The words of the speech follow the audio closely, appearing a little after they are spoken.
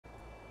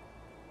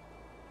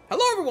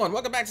Hello everyone,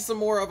 welcome back to some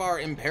more of our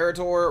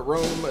Imperator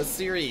Rome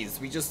series.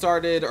 We just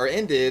started, or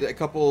ended, a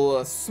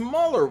couple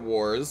smaller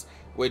wars,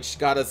 which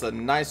got us a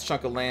nice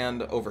chunk of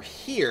land over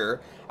here.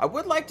 I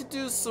would like to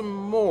do some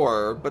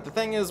more, but the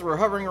thing is we're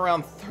hovering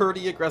around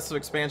 30 aggressive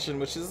expansion,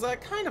 which is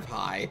kind of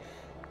high.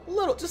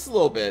 Just a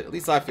little bit, at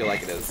least I feel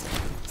like it is.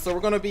 So we're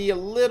going to be a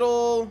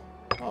little...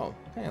 Oh,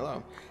 hey,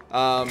 hello.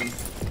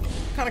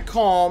 Kind of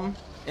calm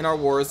in our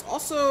wars.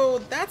 Also,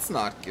 that's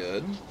not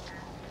good.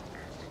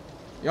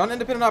 You're on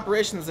independent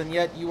operations, and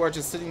yet you are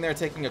just sitting there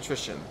taking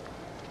attrition.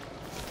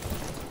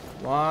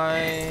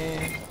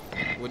 Why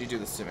would you do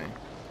this to me?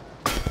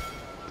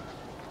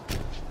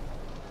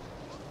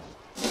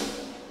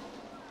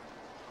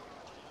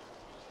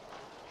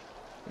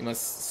 You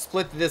must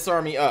split this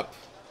army up.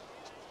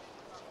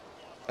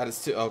 That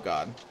is too... Oh,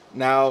 God.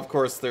 Now, of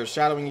course, they're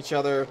shadowing each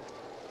other.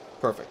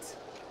 Perfect.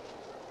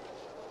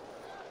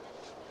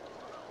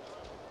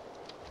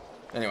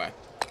 Anyway.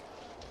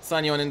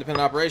 Assign you on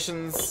independent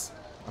operations.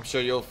 I'm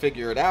sure you'll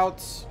figure it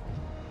out.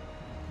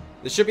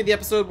 This should be the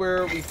episode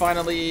where we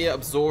finally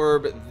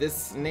absorb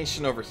this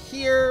nation over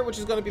here, which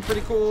is going to be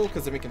pretty cool,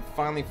 because then we can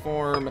finally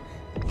form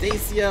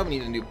Dacia. We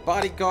need a new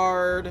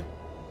bodyguard.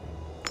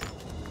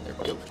 There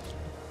we go.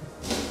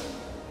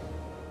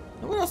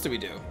 And what else do we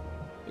do?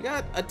 We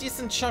got a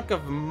decent chunk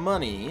of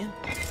money.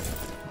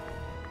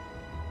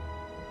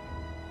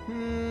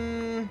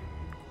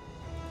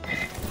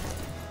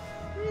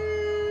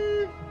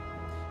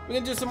 We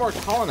can do some more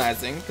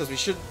colonizing, because we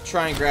should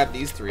try and grab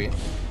these three.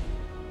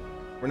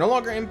 We're no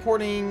longer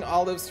importing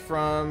olives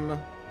from...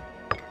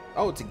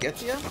 Oh, to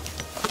Getian?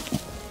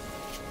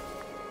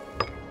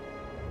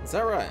 Is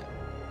that right?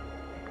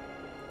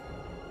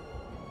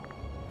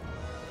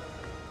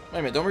 Wait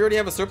a minute, don't we already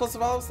have a surplus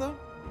of olives, though?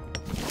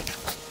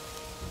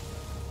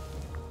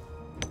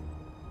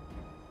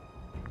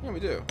 Yeah, we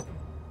do.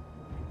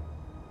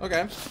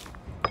 Okay.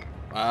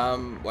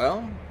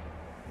 Well...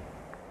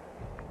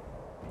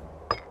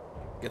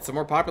 Get some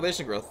more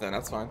population growth then,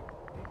 that's fine.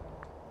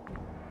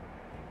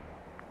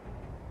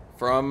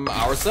 From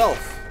ourselves.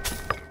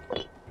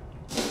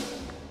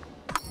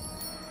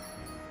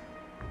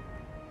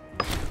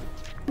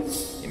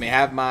 You may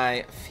have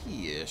my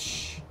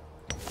fish.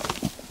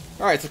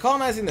 Alright, so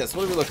colonizing this,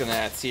 what are we looking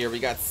at here? We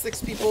got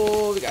 6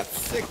 people, we got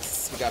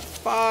 6, we got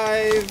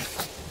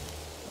 5.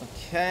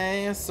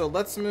 Okay, so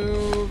let's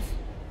move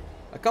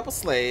a couple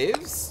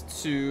slaves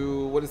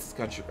to, what is this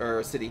country,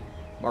 or city?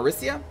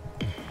 Mauricia?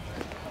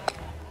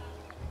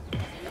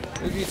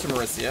 Move you to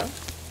Mauricia.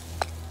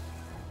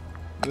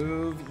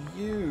 Move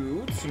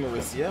you to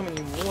Mauricia. We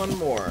need one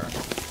more.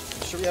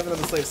 I'm sure we have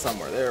another slave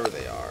somewhere. There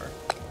they are.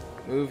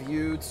 Move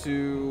you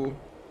to...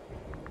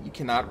 You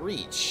cannot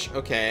reach.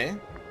 Okay.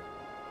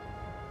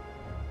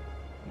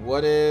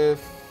 What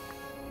if...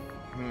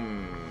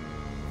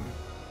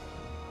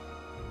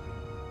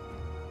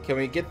 Can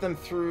we get them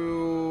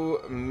through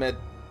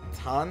Metanstia?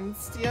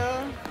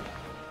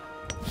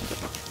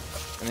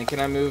 And then can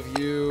I move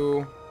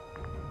you...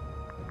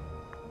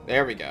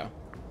 There we go.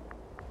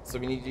 So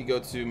we need to go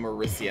to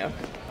Mauricia.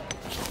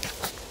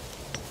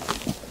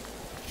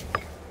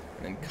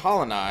 And then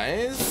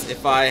colonize.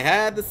 If I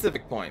had the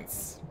civic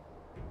points,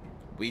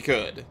 we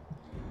could.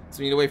 So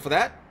we need to wait for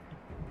that.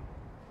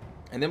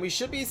 And then we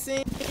should be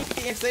seeing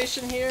the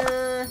annexation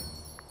here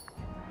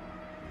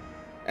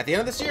at the end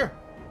of this year.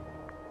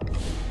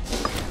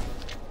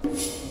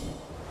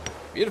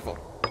 Beautiful.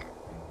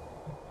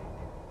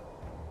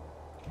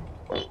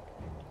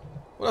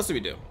 What else do we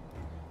do?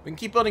 We can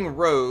keep building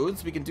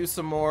roads. We can do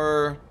some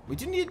more... We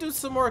do need to do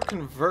some more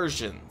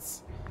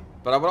conversions.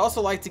 But I would also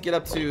like to get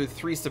up to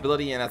 3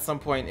 stability and at some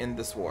point in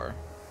this war.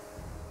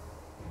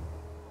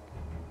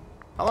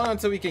 How long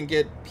until we can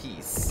get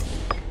peace?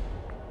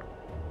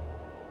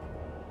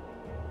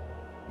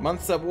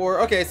 Months at war.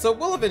 Okay, so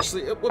we'll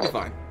eventually... We'll be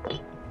fine.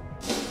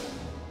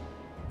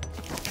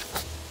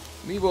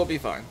 We will be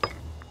fine.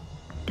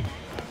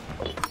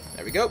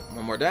 There we go.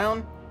 One more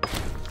down.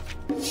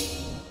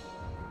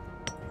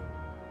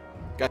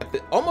 Got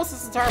almost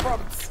this entire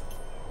province.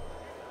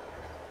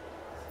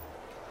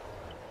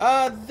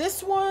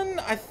 This one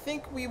I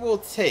think we will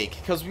take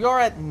because we are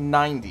at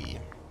 90.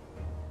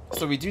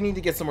 So we do need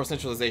to get some more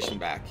centralization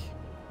back.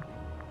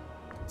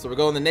 So we're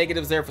going the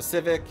negatives there for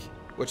civic,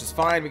 which is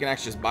fine. We can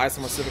actually just buy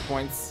some more civic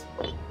points.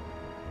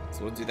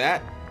 So we'll do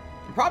that.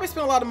 And probably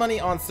spend a lot of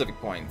money on civic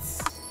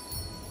points.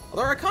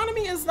 Although our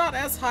economy is not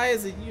as high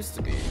as it used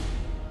to be.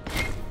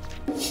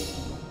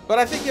 But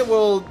I think it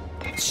will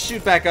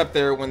shoot back up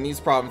there when these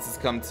provinces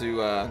come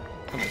to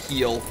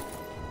heal.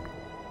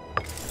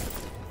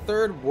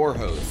 Third war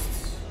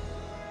host.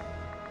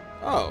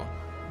 Oh.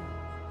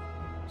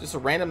 Just a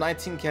random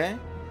 19k?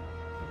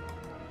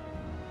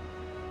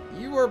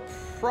 You are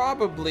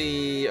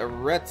probably a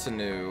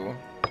retinue.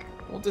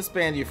 We'll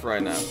disband you for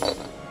right now.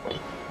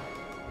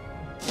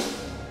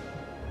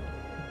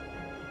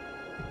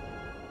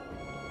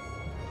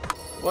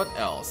 What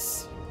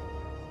else?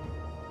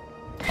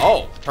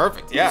 Oh,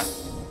 perfect, yeah.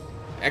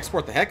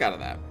 Export the heck out of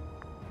that.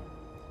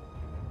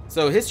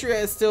 So History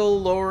is still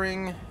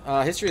lowering.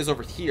 History is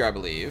over here, I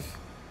believe.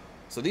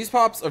 So these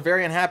pops are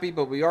very unhappy,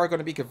 but we are going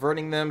to be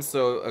converting them,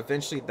 so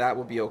eventually that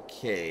will be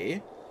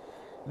okay.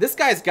 This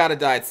guy's got to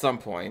die at some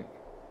point.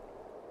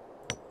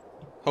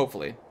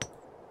 Hopefully.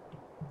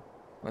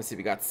 Let's see,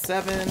 we got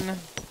 7,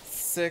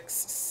 6,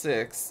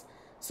 6.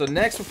 So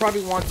next we'll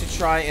probably want to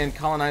try and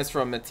colonize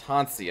from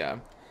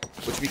Metancia,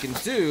 which we can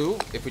do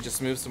if we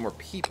just move some more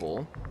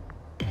people.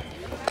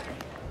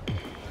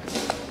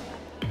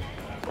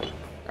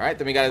 Alright,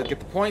 then we gotta get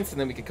the points,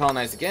 and then we can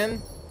colonize again.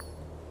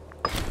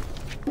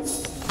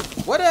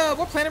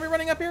 What planet are we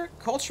running up here?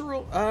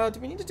 Cultural, do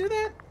we need to do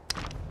that?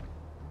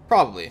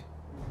 Probably.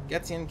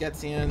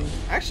 Getian.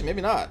 Actually,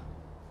 maybe not.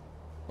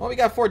 Well, we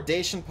got 4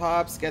 Dacian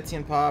pops,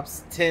 Getian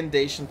pops, 10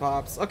 Dacian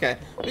pops. Okay,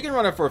 we can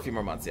run it for a few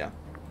more months, yeah.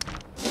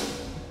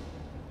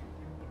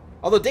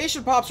 Although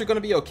Dacian pops are going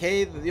to be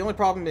okay, the only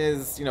problem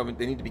is, you know,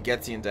 they need to be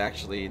Getian to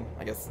actually,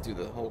 I guess, do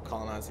the whole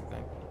colonizing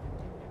thing.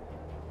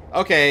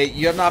 Okay,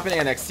 you have not been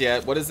annexed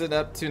yet. What is it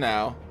up to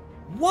now?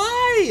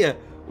 Why?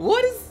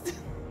 What is...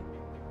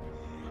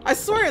 I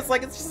swear, it's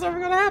like it's just never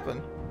going to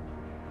happen.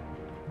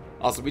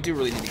 Also, we do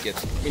really need to get...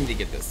 We need to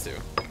get this, too.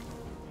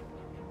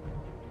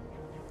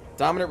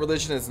 Dominant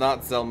religion is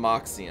not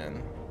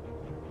Zelmoxian.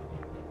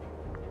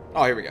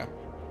 Oh, here we go.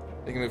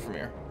 We can move from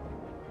here.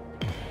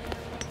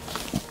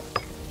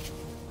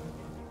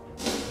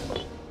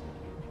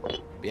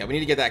 But yeah, we need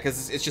to get that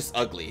because it's just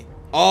ugly.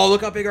 Oh,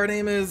 look how big our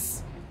name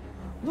is.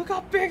 Look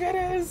how big it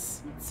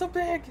is. It's so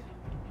big.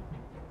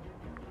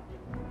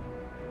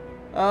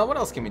 What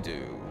else can we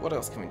do? What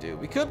else can we do?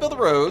 We could build the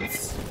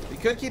roads. We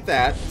could keep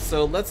that.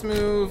 So let's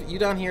move you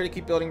down here to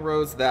keep building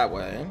roads that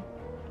way.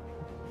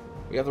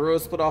 We have the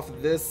road split off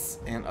of this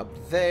and up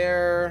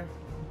there.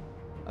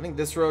 I think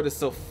this road is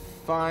still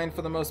fine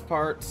for the most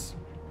part. So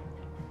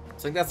I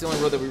think that's the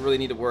only road that we really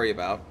need to worry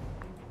about.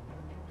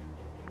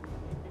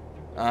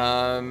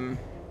 Yeah,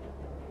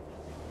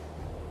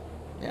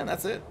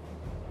 that's it.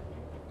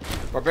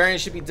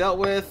 Barbarians should be dealt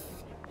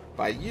with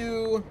by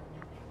you.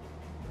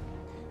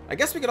 I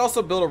guess we could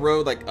also build a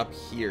road like up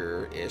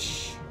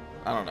here-ish.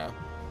 I don't know.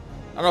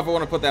 I don't know if I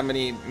want to put that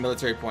many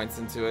military points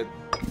into it.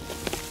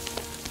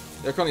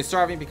 They're currently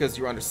starving because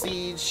you're under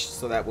siege,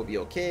 so that will be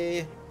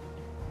okay.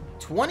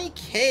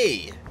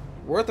 20k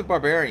worth of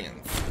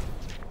barbarians.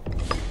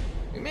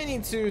 We may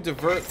need to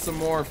divert some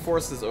more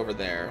forces over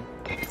there.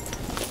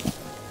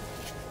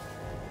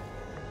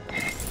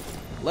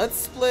 Let's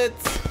split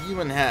you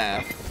in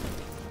half,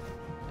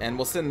 and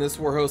we'll send this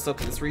war host up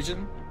to this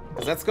region,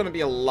 because that's going to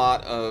be a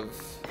lot of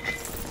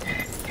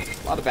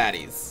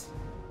baddies.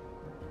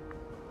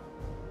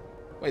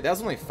 Wait, that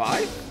was only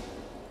 5?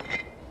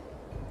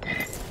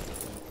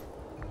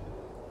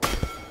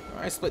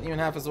 Alright, splitting you in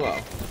half as well.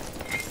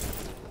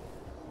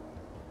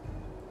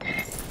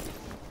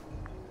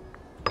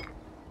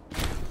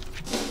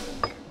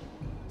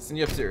 Send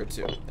you up to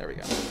 2. There we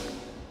go.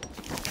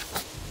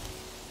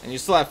 And you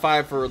still have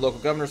 5 for local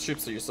governor's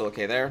troops, so you're still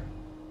okay there.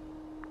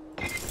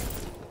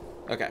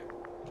 Okay.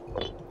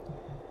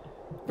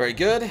 Very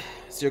good.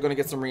 So you're going to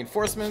get some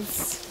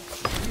reinforcements.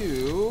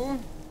 You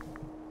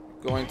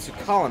going to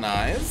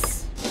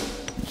colonize.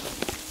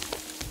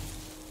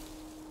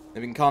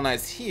 Then we can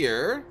colonize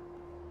here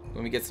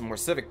when we get some more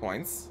civic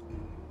points.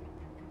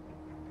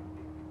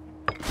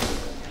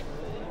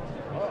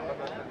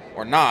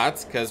 Or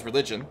not, because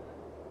religion.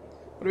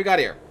 What do we got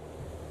here?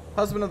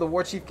 Husband of the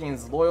war chief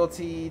gains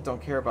loyalty.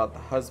 Don't care about the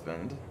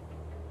husband.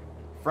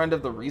 Friend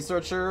of the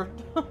researcher.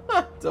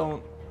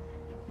 Don't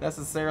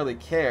necessarily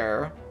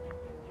care.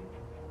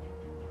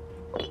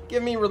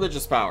 Give me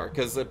religious power,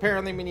 because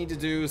apparently we need to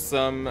do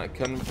some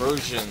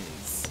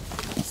conversions.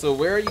 So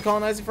where are you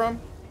colonizing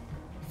from?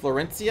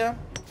 Florencia?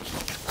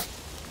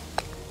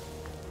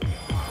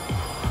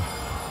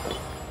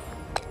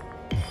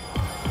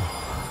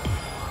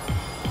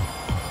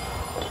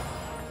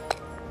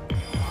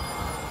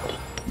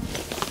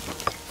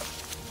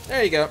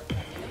 There you go.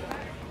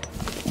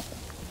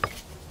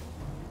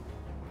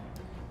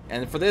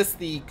 And for this,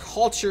 the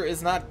culture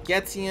is not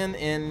Getian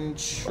in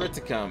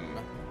Triticum.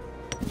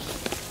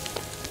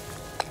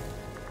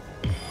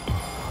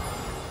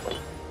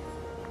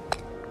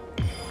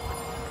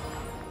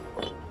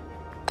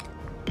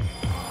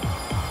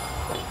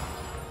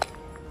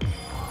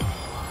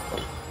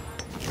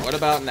 What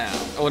about now?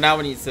 Oh, now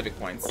we need civic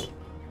points.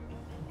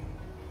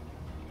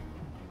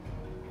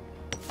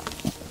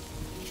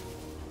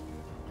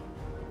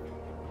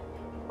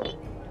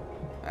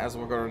 That's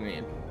what we're going to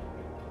need.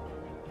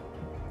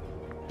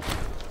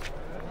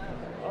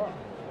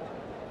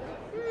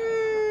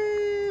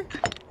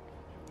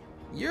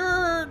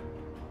 You're...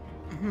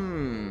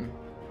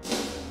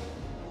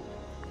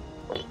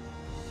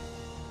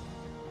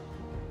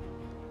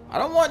 I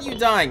don't want you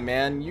dying,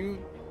 man. You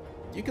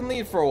can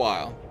leave for a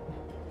while.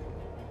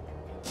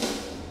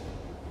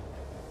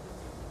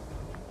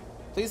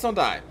 Please don't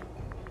die.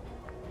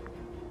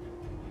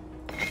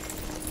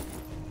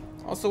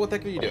 Also, what the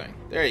heck are you doing?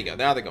 There you go.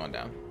 Now they're going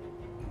down.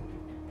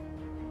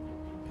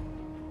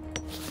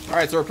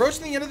 Alright, so we're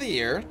approaching the end of the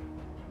year.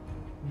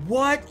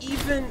 What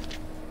even...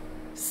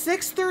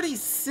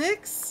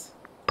 636?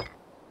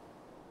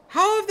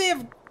 How have they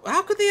have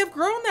How could they have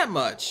grown that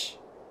much?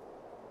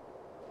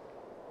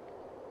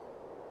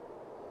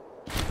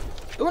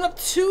 It went up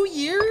 2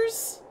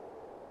 years?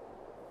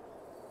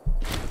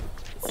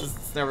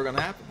 It's never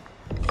gonna happen.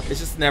 It's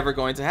just never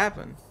going to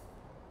happen.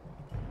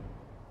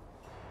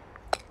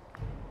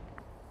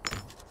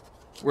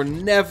 We're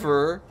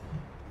never,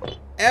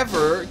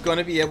 ever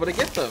gonna be able to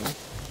get them.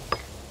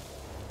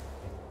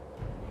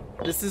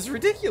 This is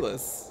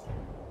ridiculous.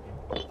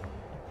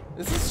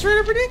 This is straight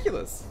up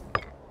ridiculous.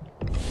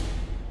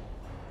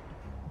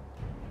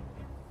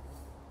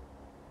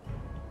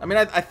 I mean,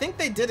 I think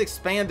they did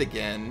expand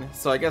again,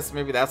 so I guess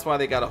maybe that's why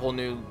they got a whole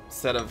new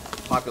set of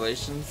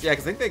populations. Yeah,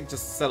 because I think they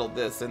just settled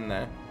this in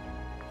there.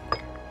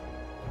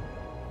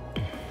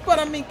 But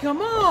I mean,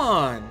 come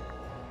on!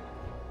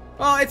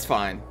 Well, it's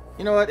fine.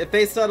 You know what? If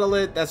they settle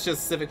it, that's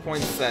just civic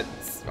points that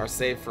are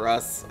saved for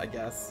us, I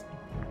guess.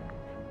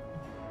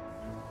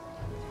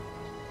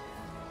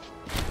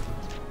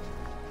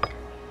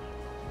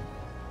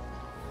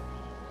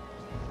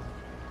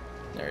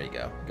 There you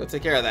go. Go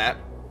take care of that.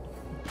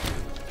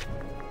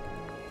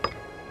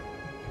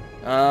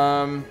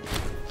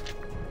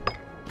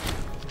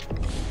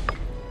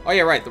 Oh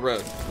yeah, right, the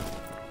road.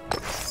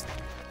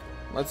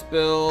 Let's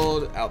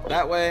build out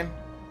that way.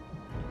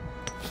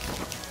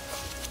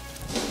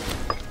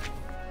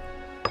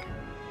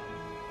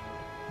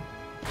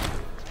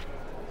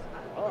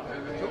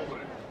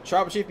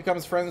 Tribal chief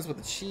becomes friends with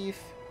the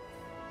chief.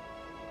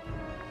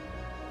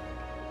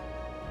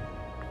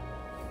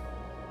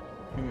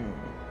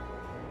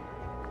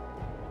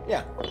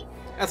 Yeah,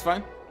 that's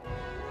fine.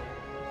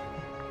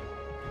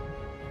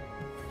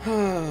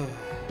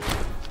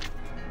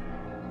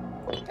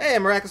 Hey,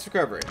 miraculous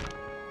recovery.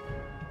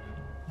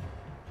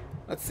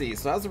 Let's see,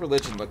 so how's the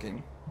religion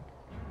looking?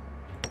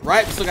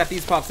 Right, we still got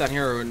these pops down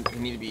here who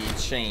need to be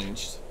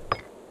changed.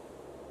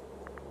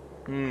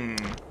 You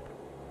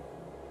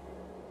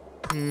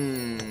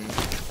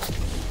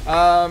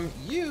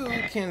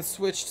can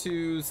switch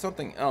to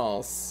something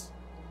else.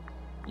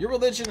 Your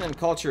religion and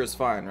culture is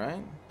fine,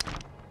 right?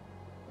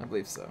 I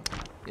believe so.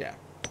 Yeah.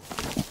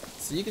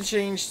 So you can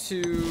change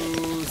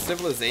to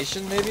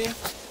civilization, maybe?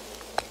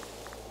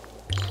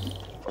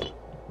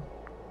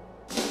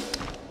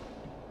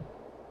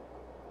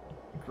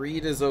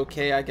 Greed is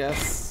okay, I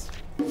guess.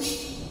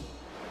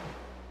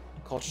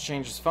 Culture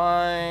change is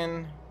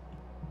fine.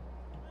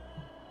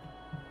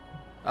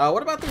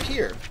 What about through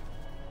here?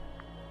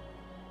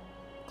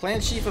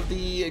 Clan chief of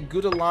the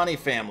Gudalani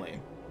family.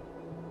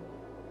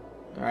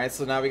 Alright,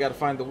 so now we gotta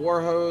find the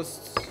war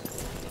host.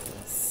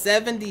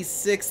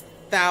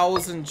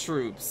 76,000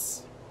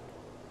 troops.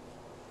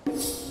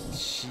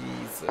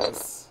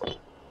 Jesus.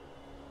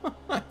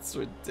 That's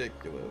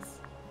ridiculous.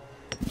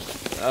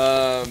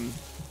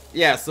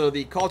 Yeah, so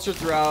the culture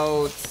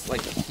throughout,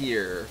 like,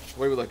 here.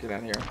 What are we looking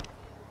at here?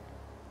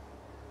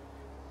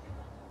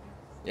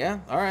 Yeah,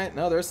 alright.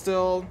 No, there's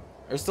still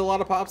a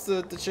lot of pops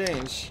to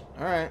change.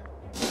 Alright.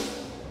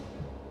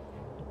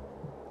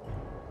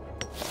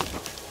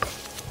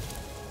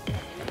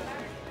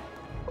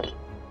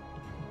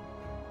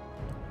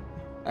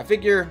 I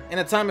figure in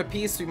a time of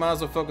peace, we might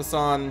as well focus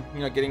on,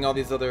 you know, getting all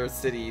these other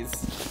cities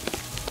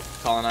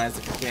colonized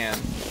if we can.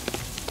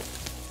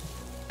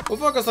 We'll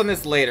focus on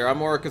this later. I'm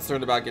more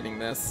concerned about getting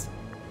this.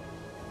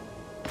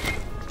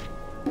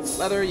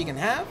 Leather you can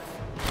have.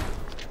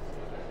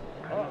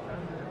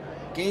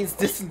 Gains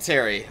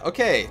dysentery.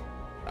 Okay.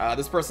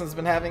 This person's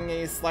been having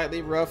a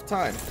slightly rough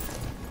time.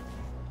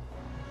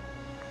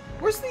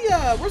 Where's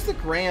the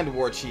Grand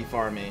War Chief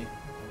army?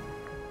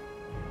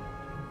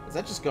 Is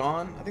that just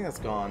gone? I think that's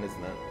gone,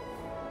 isn't it?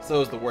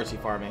 So is the War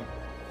Chief army.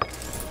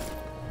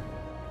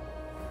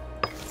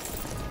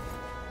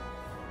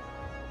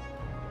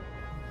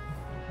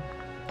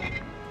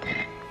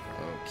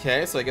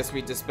 Okay, so I guess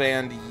we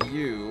disband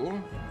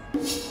you.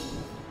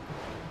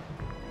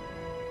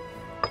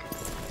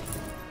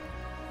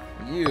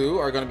 You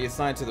are going to be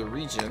assigned to the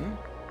region.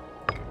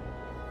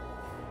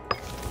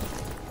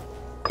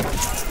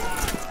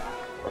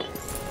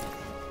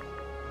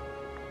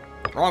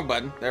 Wrong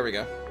button. There we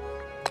go.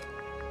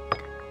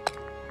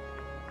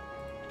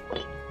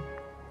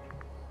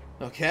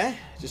 Okay,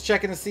 just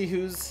checking to see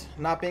who's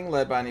not being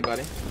led by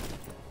anybody.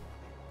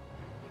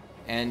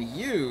 And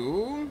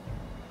you...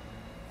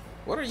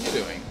 What are you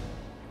doing?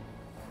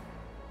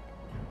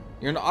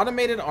 You're an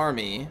automated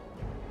army,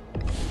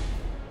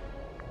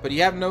 but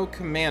you have no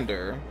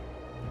commander.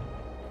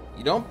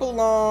 You don't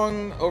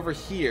belong over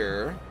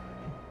here.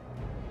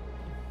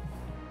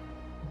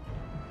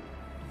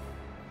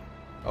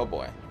 Oh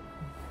boy.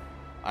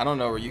 I don't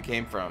know where you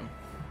came from.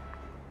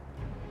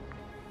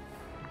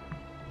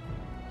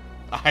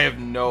 I have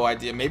no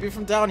idea. Maybe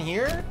from down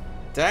here?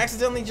 Did I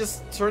accidentally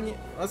just turn you?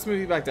 Let's move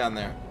you back down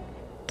there.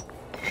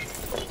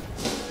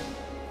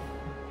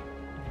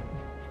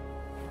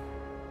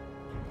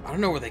 I don't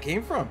know where they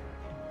came from.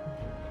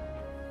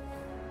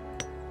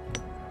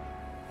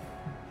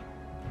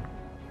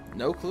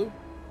 No clue.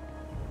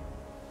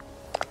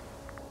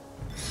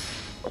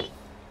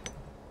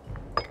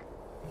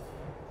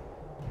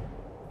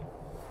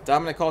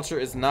 Dominant culture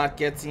is not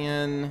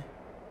Getian.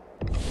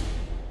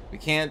 We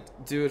can't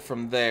do it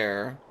from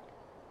there.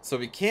 So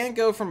we can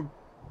go from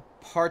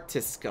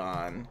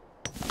Partiscon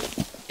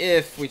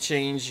if we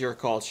change your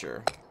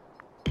culture.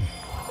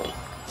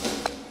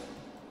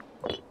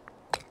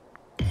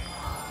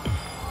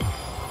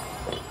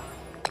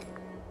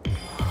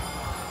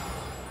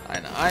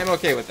 I'm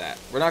okay with that.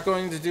 We're not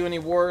going to do any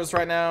wars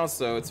right now,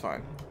 so it's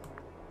fine.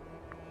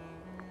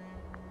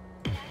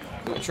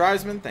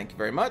 Tribesman, thank you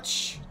very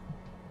much.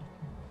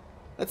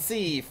 Let's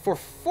see, for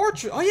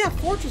fortress. Oh yeah,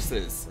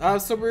 fortresses.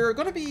 So we're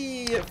gonna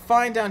be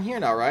fine down here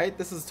now, right?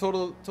 This is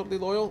totally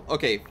loyal.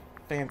 Okay,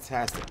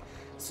 fantastic.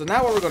 So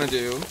now what we're gonna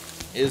do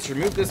is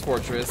remove this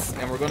fortress,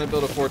 and we're gonna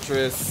build a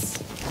fortress.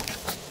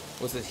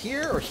 Was it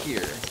here or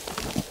here? I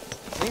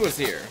think it was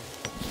here.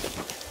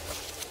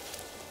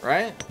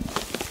 Right?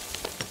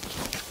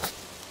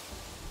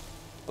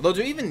 Although,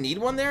 do we even need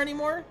one there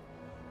anymore?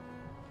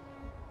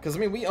 Because, I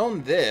mean, we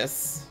own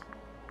this.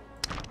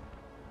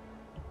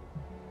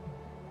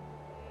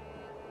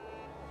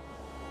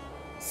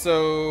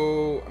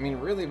 So, I mean,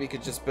 really, we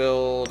could just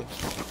build a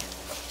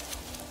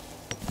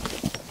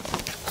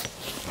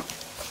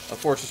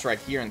fortress right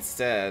here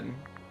instead.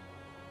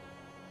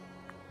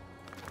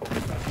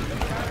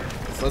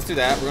 So let's do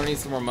that. We're going to need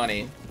some more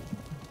money.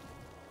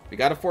 We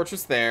got a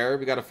fortress there.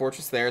 We got a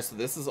fortress there. So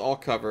this is all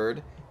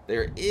covered.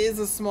 There is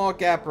a small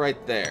gap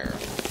right there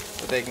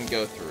that they can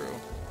go through.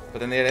 But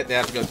then they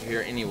have to go through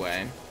here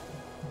anyway.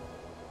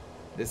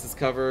 This is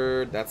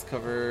covered. That's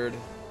covered.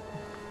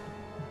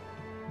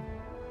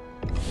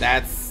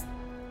 That's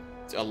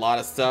a lot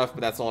of stuff, but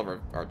that's all of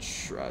our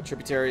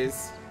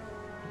tributaries.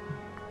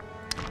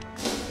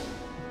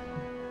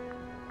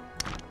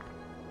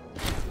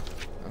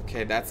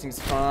 Okay, that seems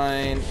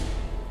fine.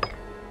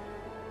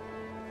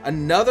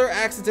 Another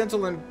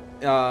accidental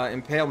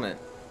impalement.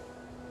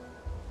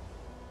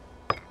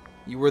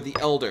 You were the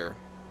elder.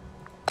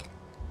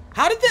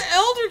 How did the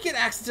elder get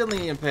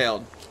accidentally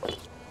impaled?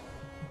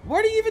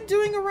 What are you even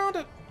doing around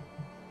it?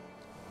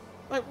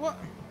 Like, what?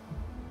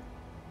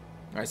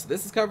 Alright, so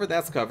this is covered,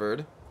 that's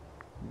covered.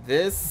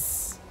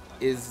 This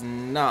is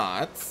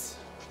not.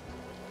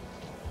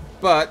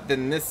 But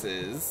then this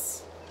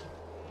is.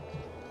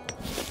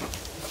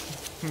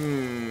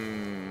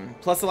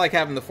 Plus I like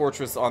having the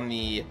fortress on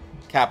the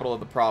capital of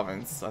the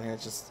province. I think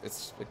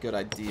it's a good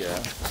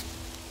idea.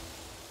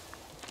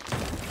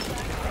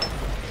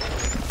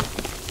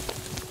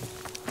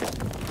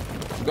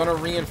 I'm gonna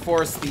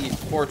reinforce the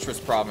fortress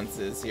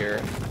provinces here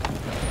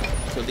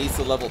to at least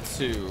a level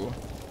 2.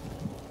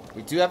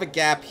 We do have a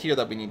gap here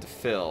that we need to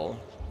fill.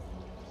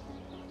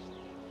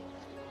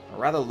 A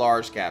rather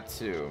large gap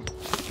too.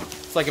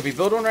 It's like if we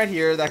build one right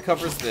here, that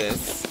covers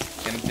this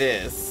and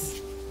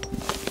this.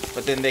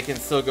 But then they can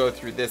still go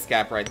through this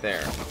gap right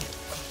there.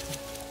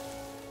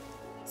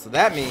 So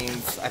that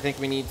means I think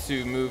we need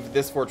to move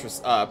this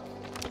fortress up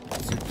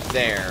to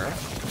there.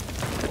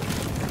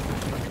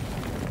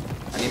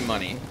 I need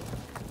money.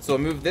 So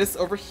we'll move this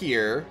over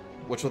here,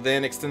 which will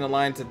then extend the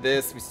line to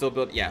this. We still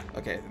build, yeah,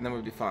 okay, and then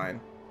we'll be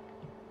fine.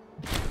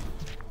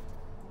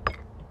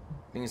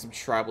 We need some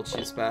tribal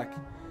chiefs back.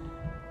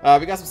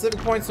 We got some civic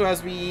points, so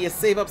as we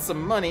save up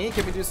some money,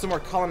 can we do some more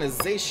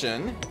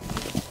colonization?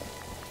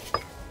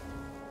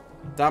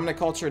 Dominant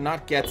culture,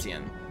 not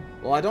Getian.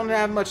 Well, I don't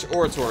have much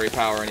oratory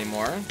power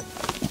anymore.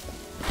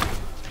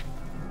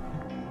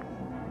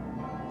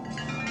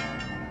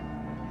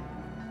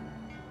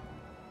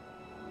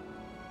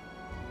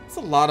 It's a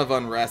lot of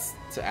unrest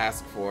to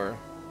ask for.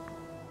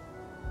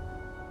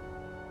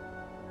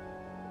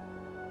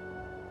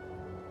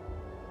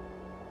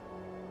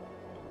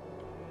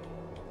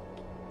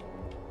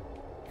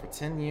 For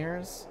 10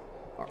 years,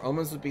 our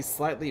omens would be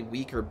slightly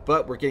weaker,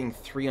 but we're getting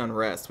 3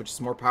 unrest, which is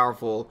more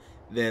powerful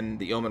than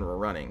the omen we're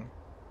running.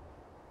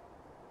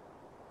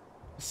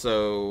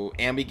 So,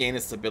 and we gain a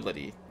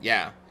stability.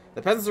 Yeah.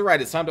 The peasants are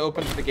right. It's time to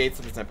open the gates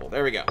of the temple.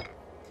 There we go.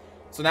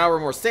 So now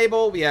we're more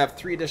stable. We have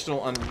 3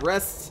 additional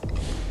unrest,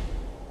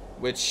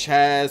 which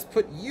has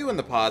put you in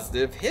the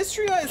positive.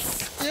 Histria is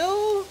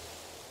still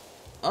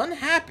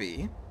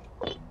unhappy.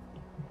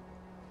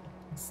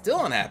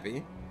 Still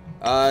unhappy.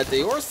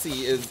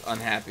 Deorsi is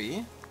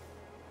unhappy.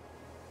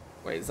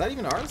 Wait, is that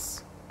even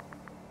ours?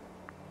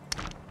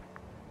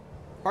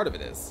 Part of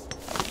it is.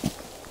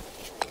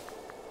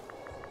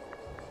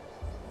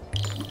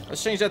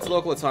 Let's change that to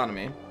local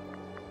autonomy.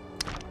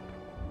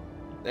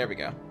 There we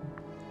go.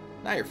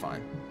 Now you're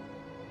fine.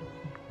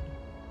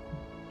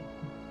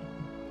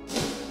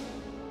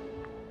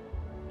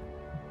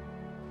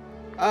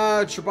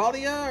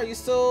 Tribalia, are you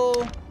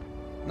still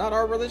not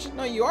our religion?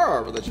 No, you are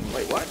our religion.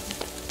 Wait, what?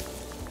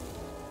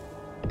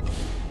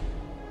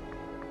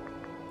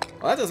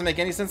 Well, that doesn't make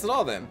any sense at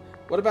all then.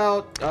 What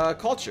about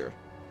culture?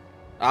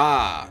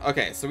 Ah,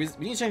 okay, so we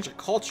need to change your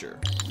culture.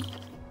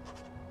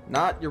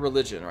 Not your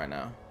religion right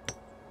now.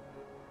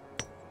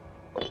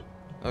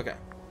 Okay.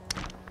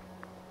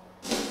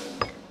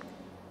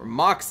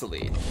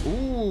 Moxley.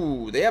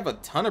 Ooh, they have a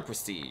ton of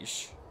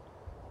prestige.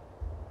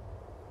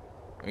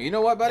 You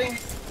know what, buddy?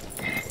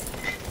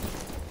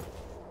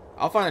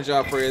 I'll find a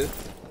job for you.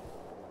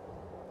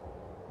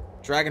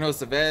 Dragon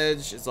Host of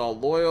Edge is all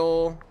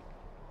loyal.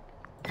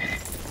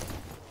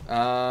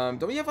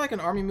 Don't we have like an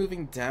army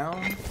moving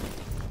down?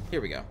 Here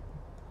we go.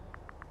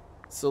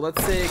 So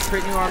let's say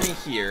create new army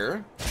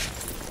here.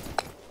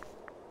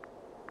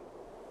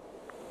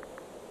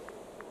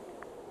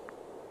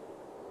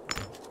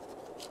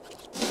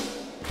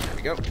 There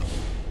we go.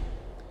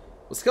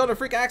 Was killed in a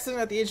freak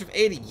accident at the age of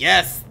 80.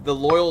 Yes, the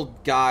loyal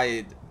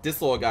guy,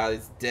 disloyal guy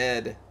is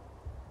dead.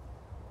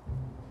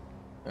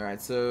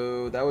 Alright,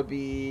 so that would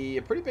be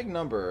a pretty big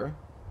number.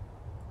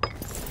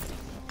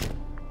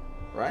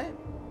 Right?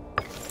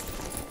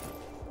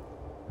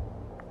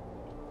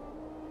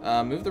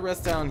 Move the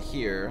rest down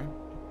here.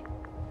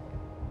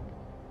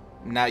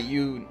 Now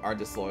you are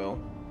disloyal.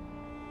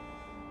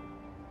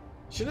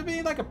 Should it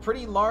be like a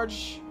pretty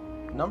large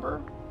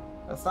number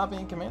that's not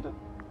being commanded?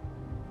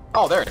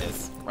 Oh, there it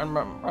is. Right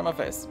in my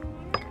face.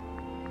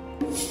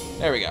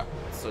 There we go.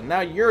 So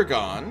now you're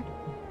gone.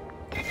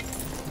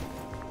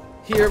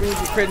 Here we need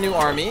to create a new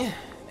army.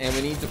 And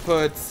we need to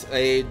put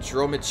a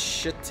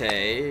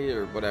Dromichite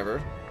or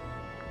whatever.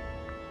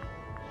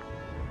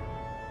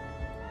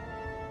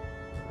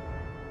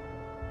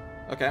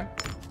 Okay.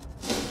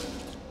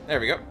 There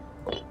we go.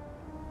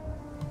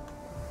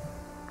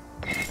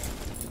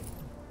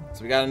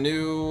 So we got a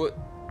new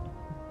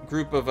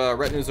group of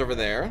retinues over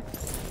there.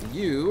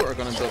 You are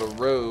going to build a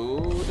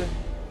road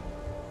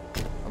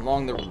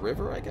along the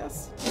river, I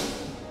guess.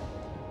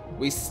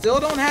 We still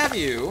don't have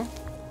you.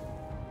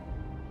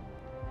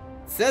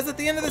 It says at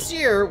the end of this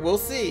year, we'll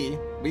see.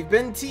 We've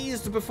been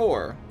teased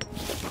before.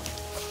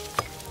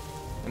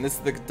 And this is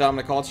the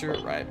dominant culture,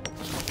 right?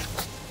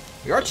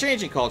 We are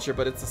changing culture,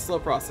 but it's a slow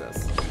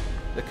process.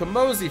 The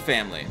Kamosi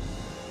family.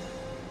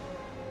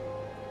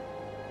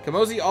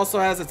 Kamosi also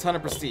has a ton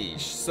of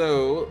prestige,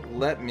 so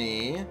let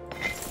me...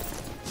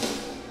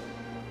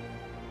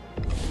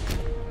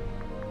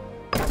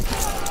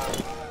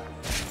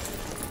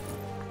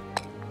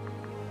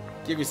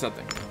 give you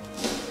something.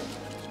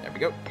 There we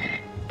go.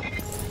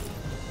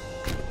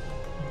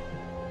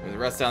 Move the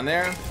rest down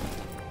there.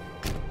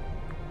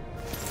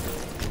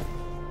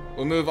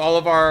 We'll move all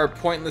of our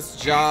pointless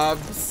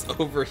jobs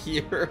over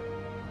here.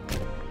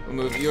 We'll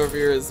move you over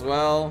here as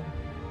well.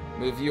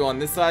 Move you on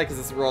this side, because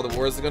this is where all the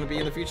wars are going to be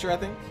in the future, I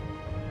think.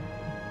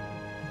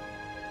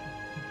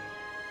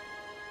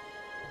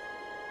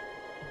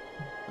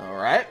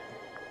 Alright.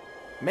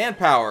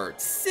 Manpower,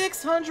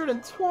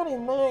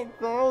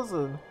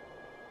 629,000.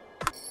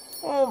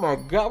 Oh my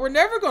god, we're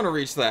never going to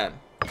reach that.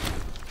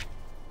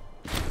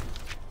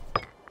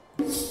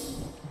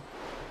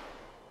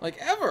 Like,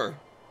 ever.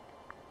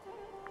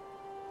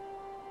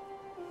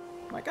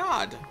 My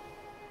god.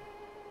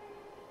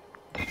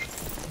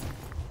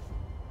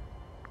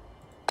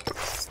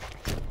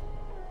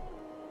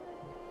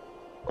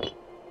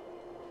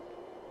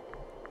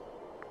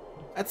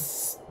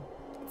 That's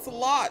a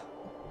lot.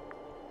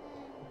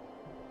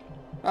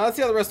 Let's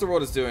see how the rest of the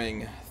world is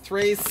doing.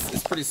 Thrace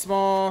is pretty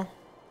small.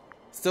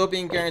 Still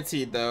being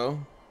guaranteed,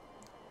 though.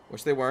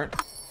 Wish they weren't.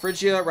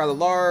 Phrygia, rather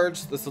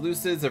large. The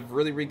Seleucids have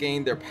really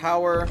regained their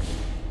power.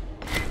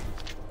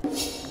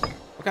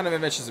 What kind of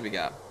inventions do we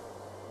got?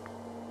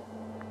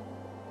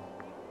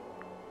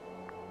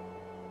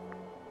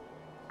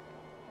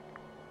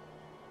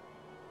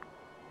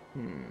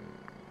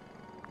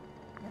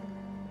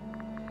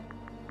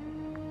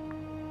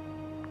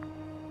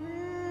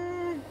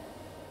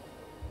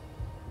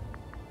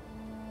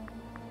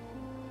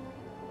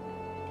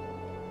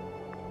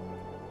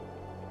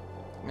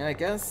 I mean, I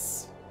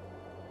guess...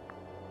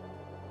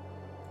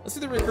 let's do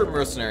the recruit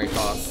mercenary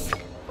costs.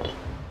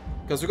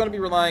 Because we're going to be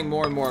relying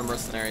more and more on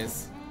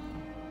mercenaries.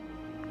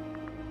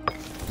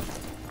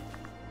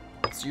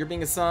 So you're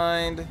being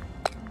assigned...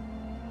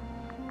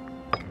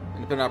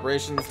 independent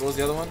operations. What was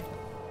the other one?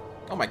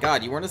 Oh my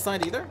god, you weren't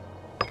assigned either?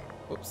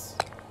 Whoops.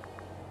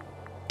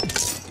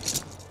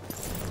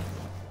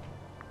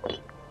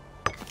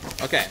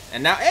 Okay,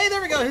 and now... hey,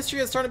 there we go! History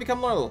is starting to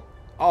become loyal.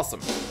 Awesome.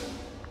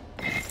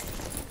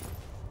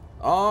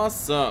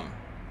 Awesome.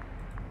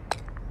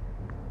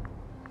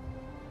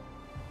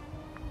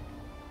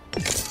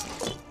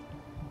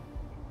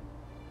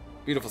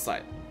 Beautiful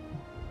sight.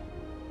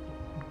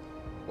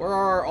 Where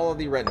are all of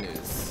the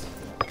retinues?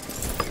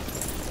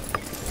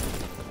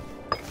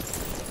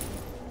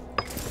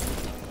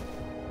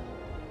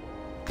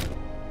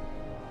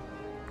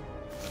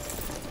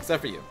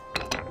 Except for you.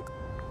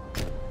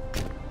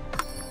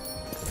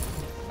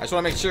 I just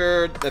want to make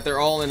sure that they're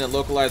all in a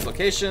localized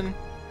location.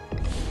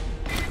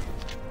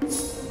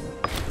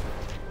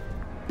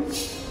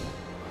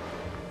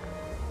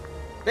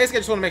 Basically,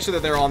 I just want to make sure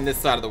that they're on this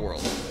side of the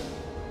world.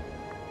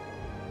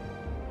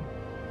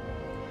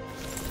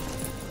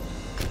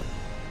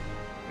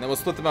 And then we'll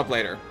split them up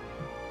later.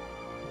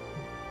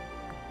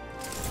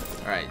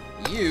 Alright,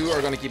 you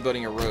are going to keep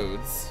building your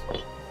roads.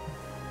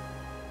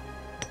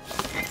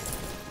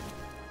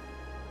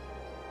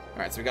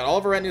 Alright, so we got all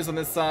of our retinues on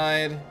this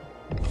side.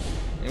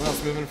 Anyone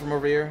else moving from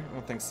over here? I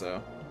don't think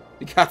so.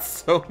 We got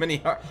so many.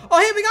 Oh,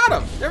 hey, we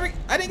got him.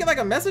 I didn't get like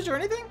a message or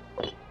anything.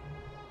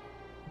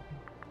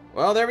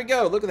 Well, there we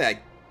go. Look at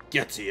that.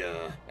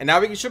 Getian. And now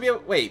we should be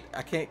able. Wait,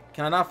 I can't.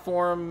 Can I not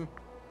form?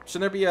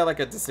 Shouldn't there be like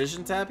a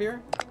decision tab here?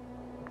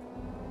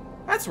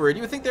 That's weird.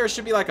 You would think there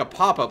should be like a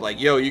pop-up like,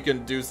 yo, you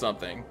can do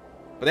something.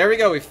 But there we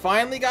go. We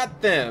finally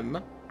got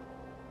them.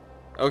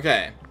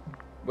 Okay.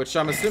 Which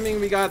I'm assuming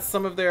we got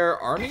some of their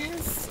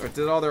armies? Or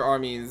did all their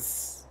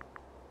armies...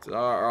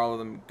 Are all of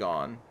them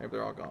gone? Maybe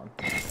they're all gone.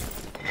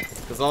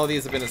 Because all of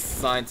these have been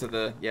assigned to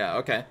the... Yeah,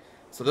 okay.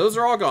 So those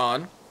are all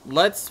gone.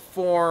 Let's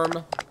form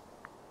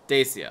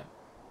Dacia.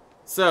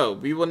 So,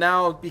 we will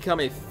now become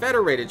a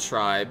federated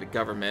tribe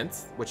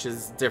government, which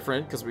is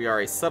different because we are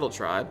a settled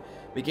tribe.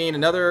 We gain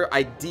another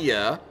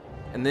idea,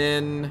 and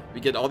then we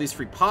get all these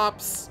free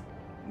pops.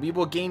 We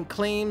will gain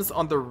claims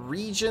on the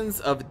regions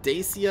of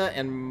Dacia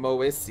and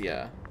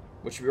Moesia,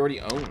 which we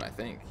already own, I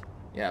think.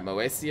 Yeah,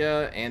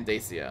 Moesia and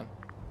Dacia.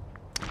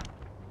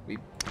 We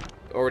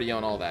already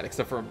own all that,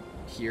 except for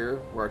here,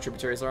 where our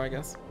tributaries are, I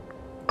guess.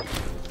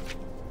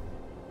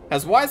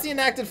 Has wisely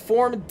enacted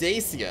form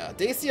Dacia.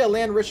 Dacia,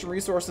 land rich in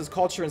resources,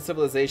 culture, and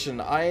civilization,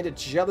 eyed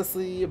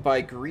jealously by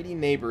greedy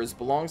neighbors,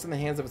 belongs in the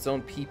hands of its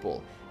own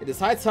people. It is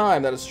high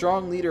time that a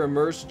strong leader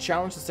emerged to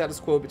challenge the status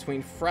quo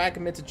between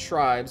fragmented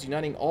tribes,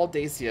 uniting all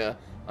Dacia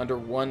under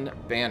one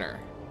banner.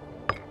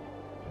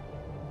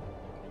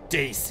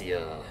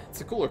 Dacia.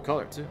 It's a cooler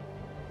color, too.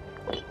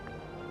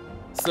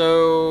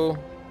 So...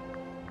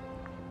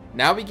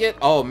 now we get...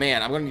 oh,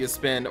 man, I'm going to need to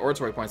spend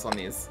oratory points on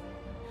these.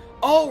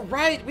 Oh,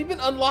 right! We've been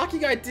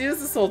unlocking ideas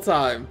this whole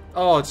time!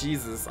 Oh,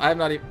 Jesus. I'm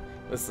not even...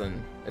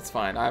 listen, it's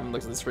fine. I haven't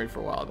looked at the screen for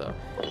a while, though.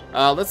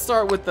 Let's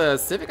start with the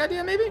civic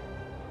idea, maybe?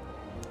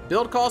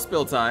 Build cost,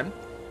 build time.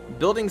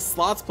 Building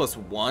slots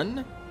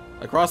 +1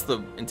 across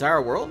the entire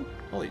world?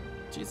 Holy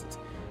Jesus.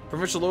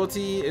 Provincial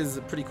loyalty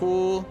is pretty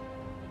cool.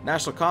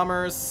 National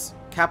commerce.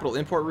 Capital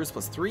import routes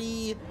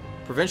 +3.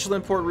 Provincial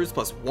import routes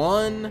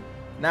 +1.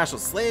 National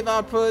slave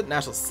output.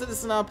 National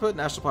citizen output.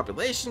 National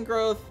population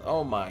growth.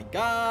 Oh my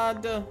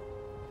god.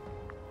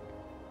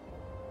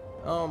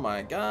 Oh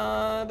my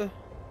god.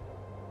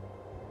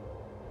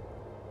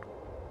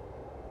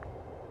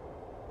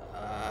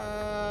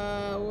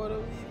 What do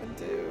we even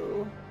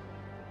do?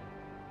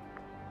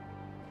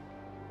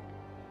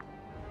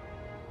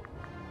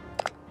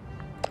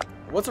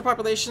 What's our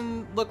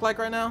population look like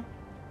right now?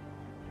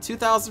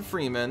 2,000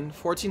 freemen,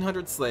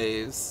 1,400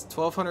 slaves,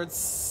 1,200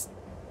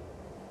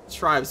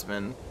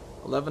 tribesmen,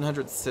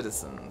 1,100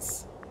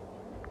 citizens.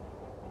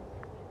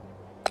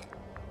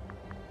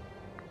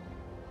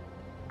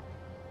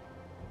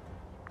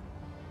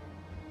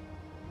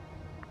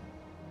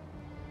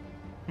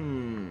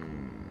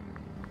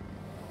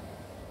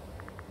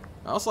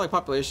 I also like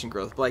population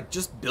growth, but like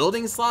just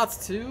building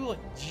slots too?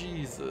 Like,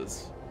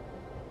 Jesus.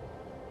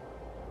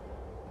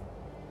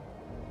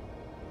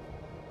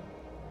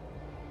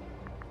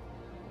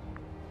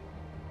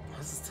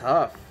 This is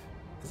tough.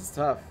 This is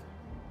tough.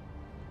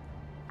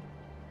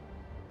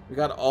 We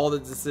got all the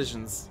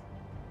decisions.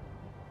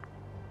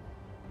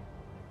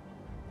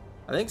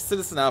 I think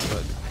citizen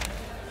output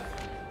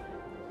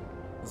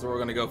is what we're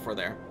gonna go for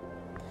there.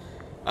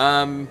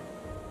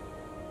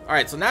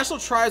 Alright, so national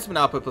tribesman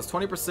output plus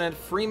 20%,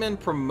 freeman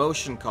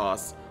promotion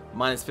costs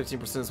minus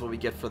 15% is what we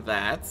get for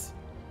that.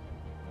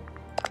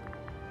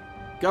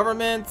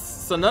 Government,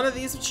 so none of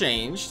these have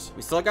changed.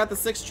 We still got the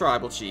 6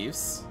 tribal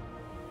chiefs.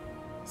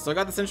 Still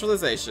got the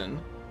centralization.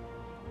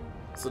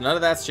 So none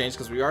of that's changed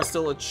because we are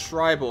still a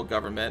tribal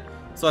government.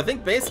 So I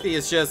think basically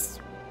it's just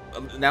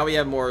now we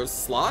have more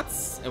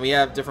slots and we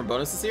have different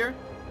bonuses here.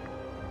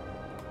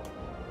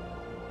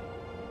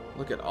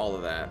 Look at all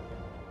of that.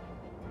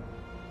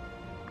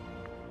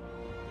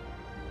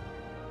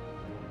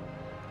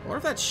 I wonder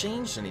if that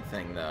changed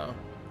anything though.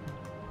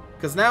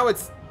 Because now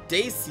it's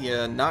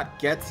Dacia, not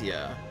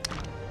Getian.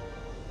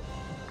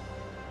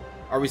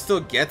 Are we still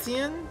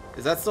Getian?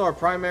 Is that still our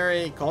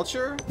primary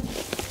culture?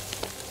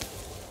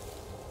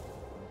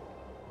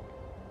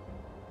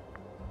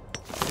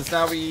 Since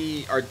now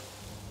we are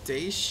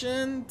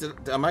Dacian?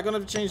 Am I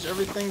going to change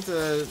everything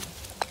to...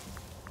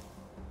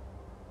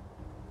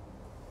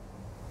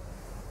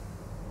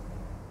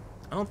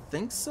 I don't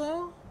think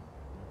so.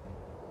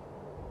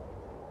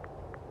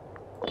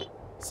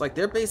 It's like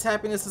their base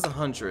happiness is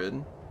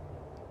 100.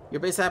 Your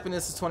base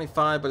happiness is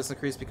 25, but it's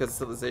increased because of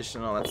civilization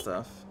and all that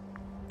stuff.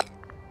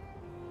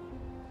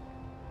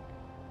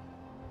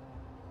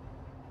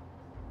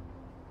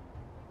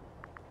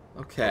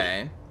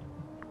 Okay.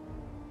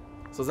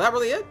 So is that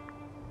really it?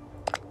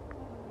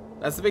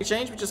 That's the big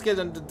change? We just get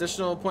an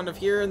additional point of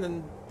here and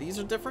then these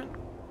are different?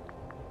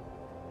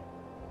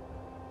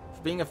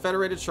 For being a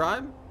federated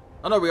tribe?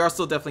 Oh no, we are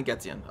still definitely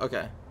Getian.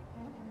 Okay.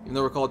 Even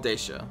though we're called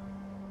Dacia.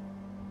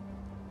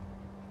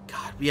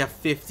 God, we have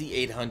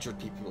 5,800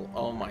 people.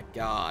 Oh my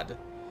god.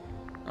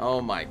 Oh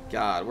my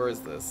god. Where is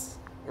this?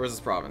 Where's this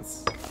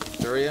province?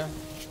 Duria?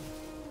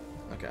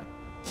 Okay.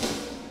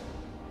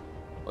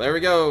 Well, there we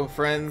go,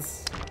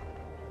 friends.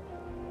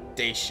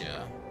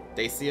 Dacia.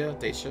 Dacia?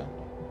 Dacia?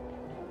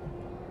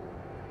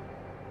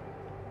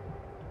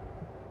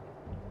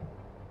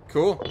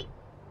 Cool.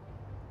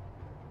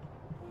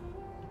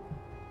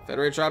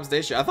 Federated Tribes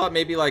Dacia. I thought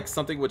maybe like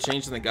something would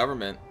change in the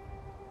government.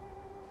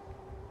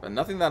 But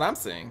nothing that I'm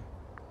seeing.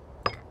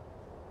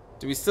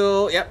 Do we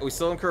still... Yep, we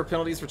still incur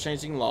penalties for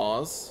changing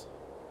laws.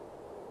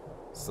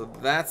 So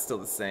that's still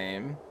the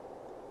same.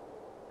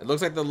 It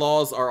looks like the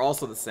laws are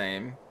also the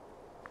same.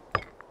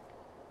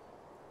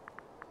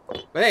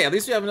 But hey, at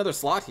least we have another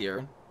slot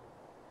here.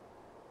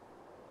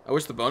 I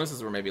wish the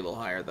bonuses were maybe a little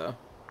higher, though.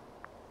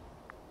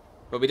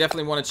 But we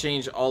definitely want to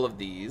change all of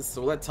these.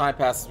 So we'll let time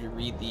pass as we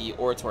read the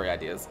oratory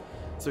ideas.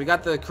 So we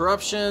got the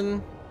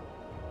corruption.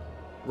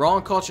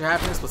 Wrong culture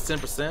happiness plus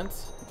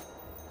 10%.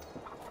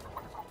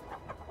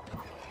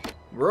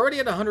 We're already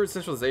at 100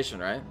 centralization,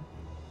 right?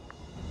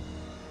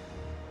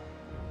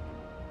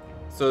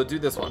 So do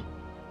this one.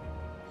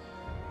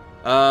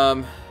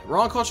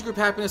 Wrong culture group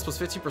happiness plus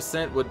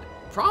 15% would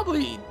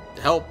probably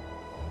help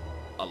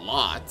a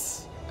lot,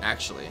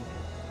 actually.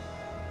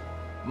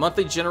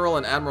 Monthly general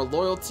and admiral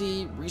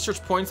loyalty.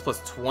 Research points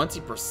plus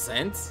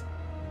 20%.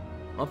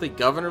 Monthly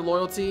governor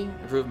loyalty.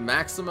 Improve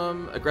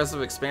maximum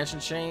aggressive expansion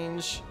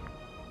change.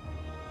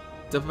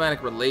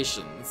 Diplomatic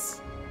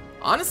relations.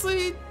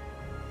 Honestly,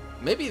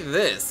 maybe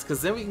this,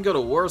 because then we can go to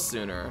war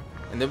sooner.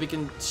 And then we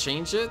can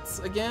change it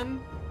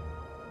again.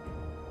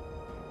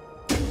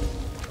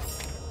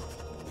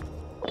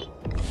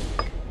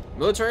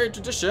 Military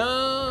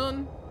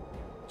tradition.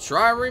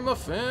 Trireme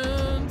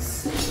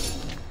offense.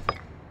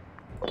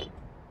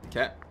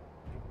 Okay.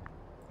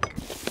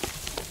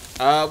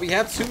 We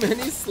have too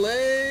many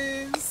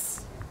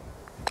slaves.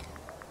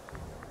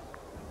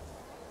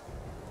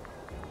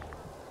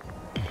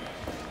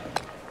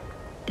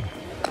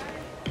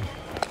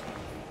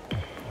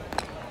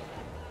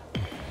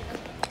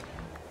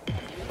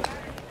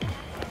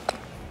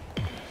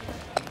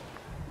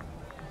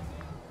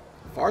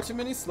 Far too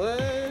many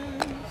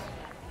slaves.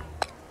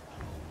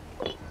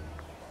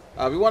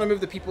 We want to move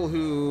the people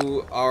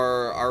who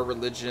are our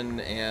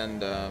religion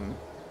and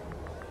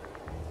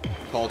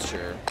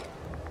culture.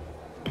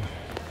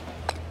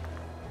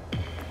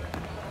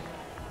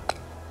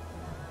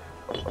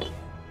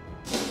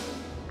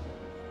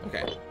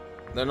 Okay,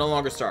 they're no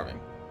longer starving.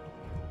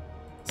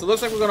 So it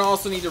looks like we're gonna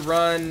also need to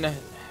run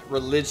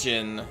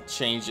religion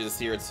changes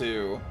here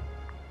too.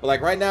 But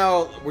like right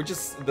now, we're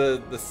just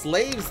the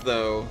slaves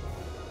though.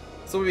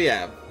 So what do we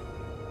have?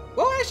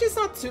 Well, actually, it's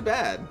not too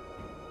bad.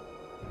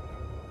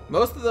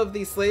 Most of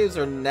these slaves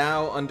are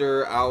now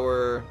under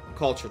our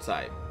culture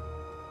type.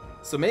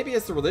 So maybe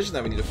it's the religion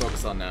that we need to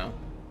focus on now.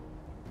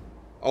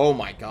 Oh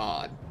my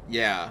god.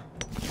 Yeah.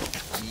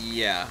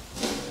 Yeah.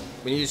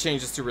 We need to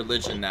change this to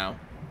religion now.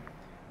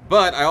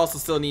 But I also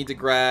still need to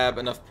grab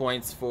enough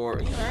points for...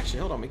 You know, actually,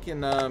 hold on. We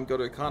can go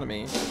to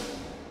economy.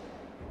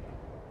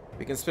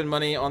 We can spend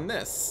money on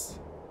this.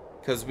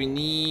 Because we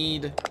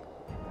need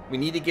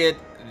to get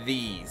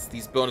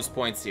these bonus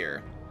points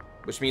here.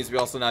 Which means we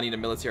also now need a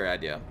military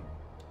idea.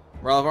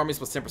 Morale of armies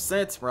plus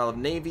 10%. Morale of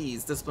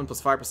navies. Discipline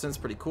plus 5% is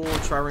pretty cool.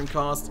 Trireme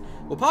cost.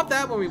 We'll pop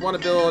that when we want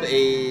to build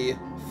a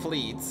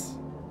fleet.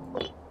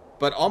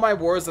 But all my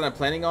wars that I'm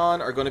planning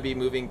on are going to be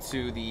moving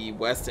to the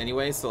west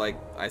anyway. So, like,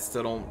 I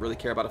still don't really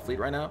care about a fleet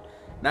right now.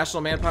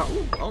 National manpower.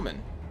 Ooh,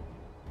 Omen.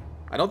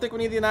 I don't think we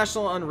need the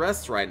national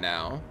unrest right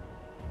now.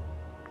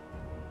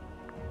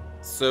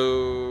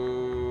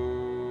 So...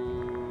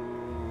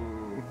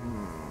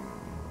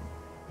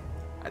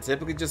 I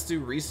typically just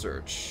do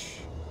research.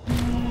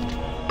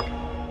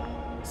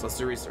 So let's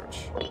do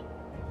research.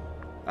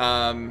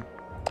 Yeah,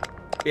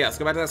 let's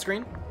go back to that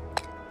screen.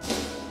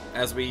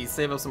 As we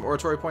save up some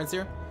oratory points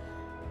here.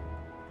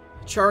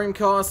 Charring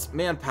cost,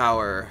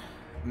 manpower.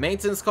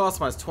 Maintenance cost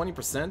minus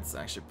 20%. It's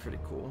actually pretty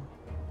cool.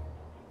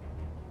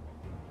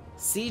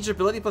 Siege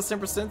ability plus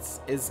 10%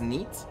 is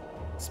neat.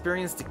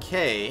 Experience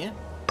decay.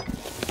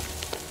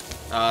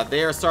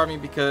 They are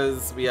starving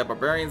because we have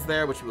barbarians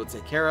there, which we will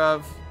take care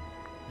of.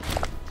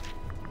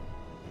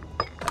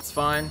 That's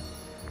fine.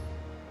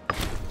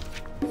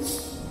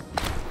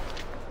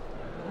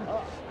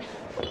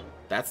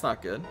 That's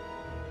not good.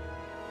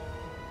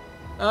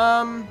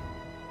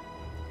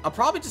 I'll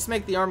probably just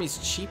make the armies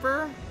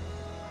cheaper.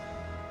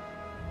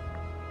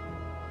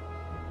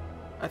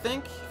 I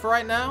think, for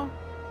right now.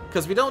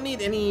 Because we don't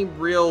need any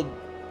real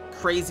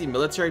crazy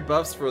military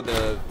buffs for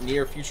the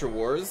near future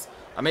wars.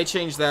 I may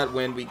change that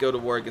when we go to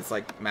war against,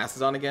 like,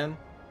 Macedon again.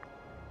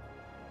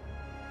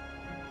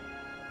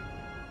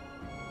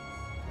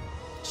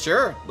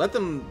 Sure, let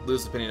them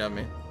lose opinion of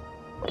me.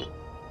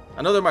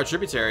 I know they're my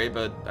tributary,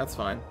 but that's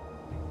fine.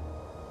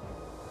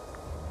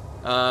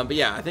 But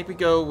yeah, I think we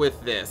go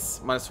with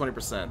this, minus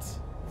 20%.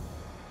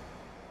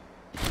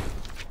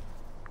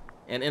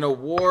 And in a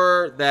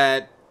war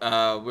that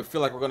we feel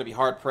like we're going to be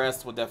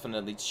hard-pressed, we'll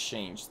definitely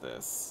change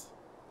this.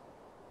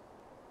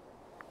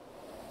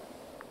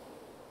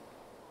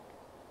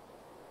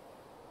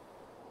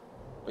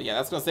 But yeah,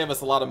 that's going to save us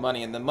a lot of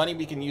money. And the money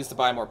we can use to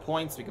buy more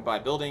points, we can buy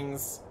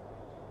buildings.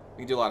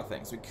 We can do a lot of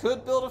things. We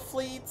could build a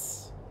fleet.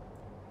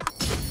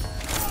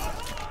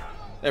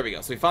 There we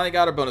go. So we finally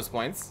got our bonus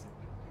points.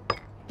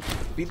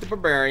 Beat the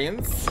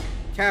barbarians.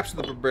 capture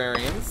the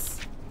barbarians.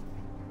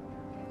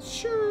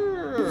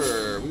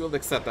 Sure, we will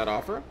accept that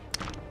offer.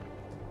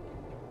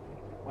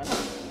 Why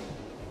not?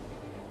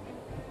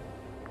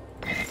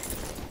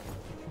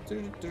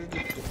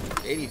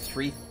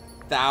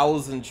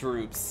 83,000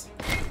 troops.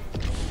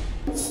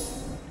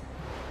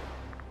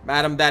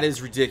 Madam, that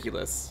is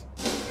ridiculous.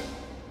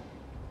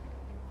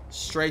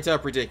 Straight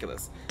up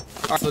ridiculous.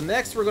 Alright, so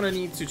next we're going to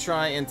need to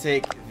try and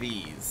take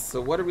these. So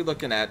what are we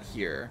looking at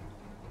here?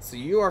 So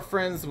you are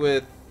friends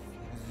with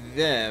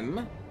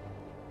them.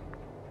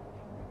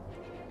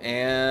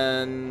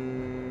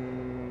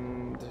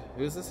 And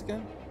who's this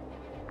again?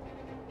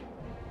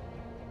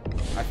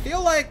 I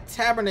feel like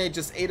Tabernet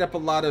just ate up a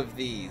lot of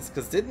these,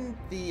 because didn't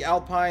the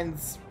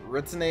Alpines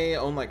Retinue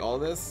own like all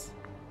this?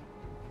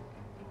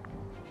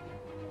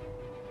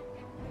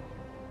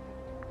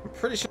 I'm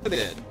pretty sure they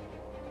did.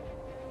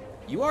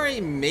 You are a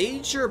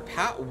major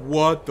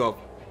what the?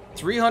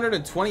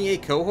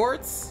 328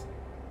 cohorts?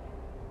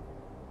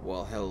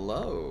 Well,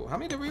 hello. How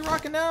many are we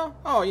rocking now?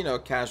 Oh, you know,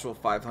 casual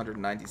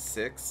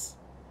 596.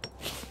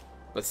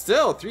 But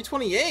still,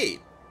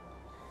 328.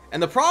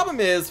 And the problem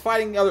is,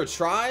 fighting other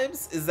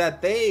tribes, is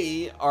that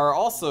they are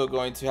also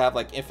going to have,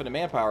 like, infinite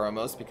manpower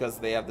almost, because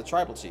they have the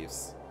tribal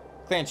chiefs.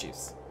 Clan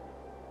chiefs.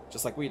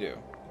 Just like we do.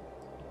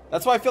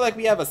 That's why I feel like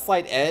we have a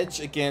slight edge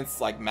against,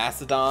 like,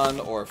 Macedon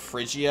or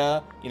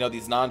Phrygia, you know,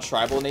 these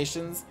non-tribal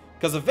nations.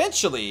 Because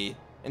eventually,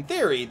 in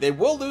theory, they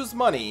will lose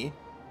money,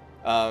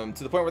 to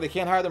the point where they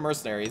can't hire the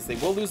mercenaries. They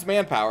will lose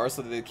manpower,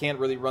 so that they can't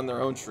really run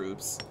their own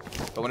troops.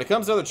 But when it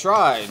comes to other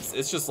tribes,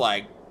 it's just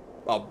like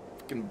a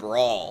fucking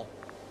brawl.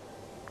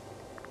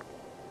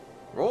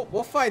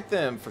 We'll fight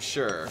them for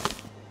sure.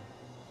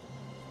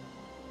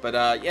 But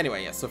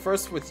anyway, yeah. So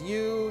first with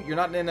you, you're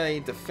not in a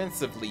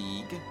defensive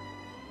league.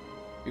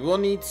 We will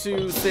need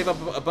to save up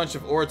a bunch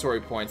of oratory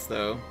points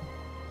though,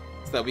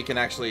 so that we can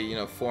actually, you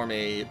know, form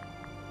a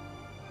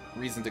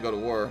reason to go to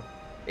war,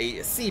 a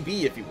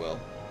CB if you will,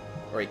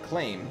 or a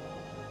claim.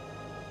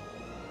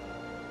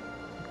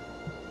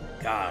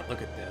 God,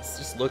 look at this.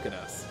 Just look at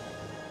us.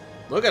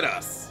 Look at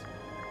us.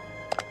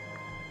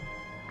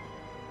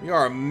 We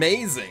are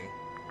amazing.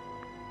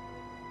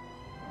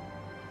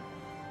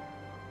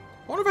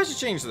 I wonder if I should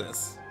change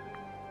this.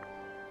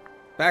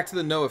 Back to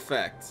the no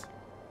effect.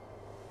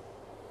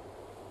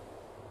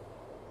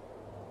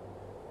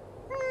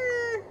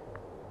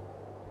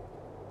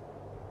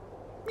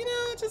 You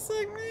know, just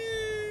like,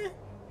 meh.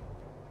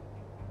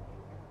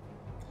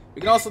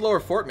 We can also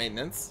lower fort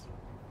maintenance.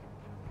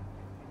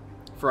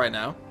 For right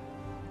now.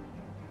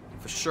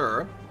 For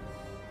sure.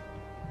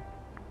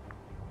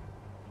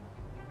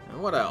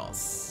 And what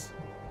else?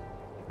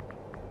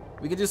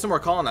 We can do some more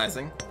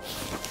colonizing.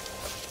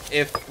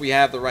 If we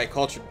have the right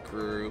culture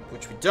group,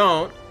 which we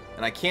don't,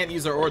 and I can't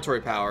use our oratory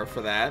power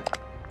for that.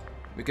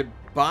 We could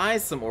buy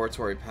some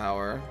oratory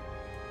power.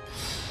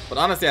 But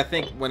honestly, I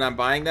think when I'm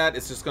buying that,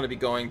 it's just going to be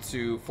going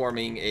to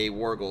forming a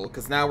wargle.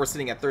 Because now we're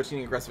sitting at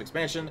 13 aggressive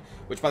expansion,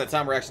 which by the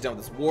time we're actually done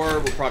with this war,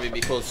 we'll probably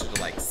be closer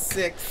to like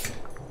 6.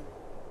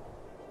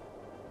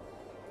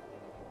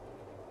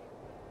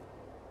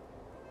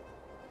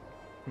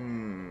 I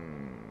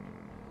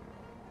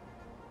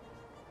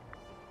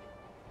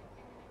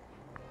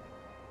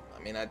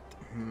mean,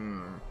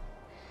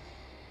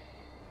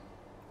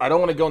 I don't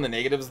want to go in the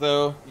negatives,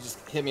 though. You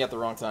just hit me at the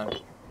wrong time.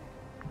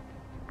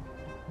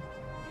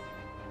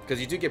 Because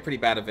you do get pretty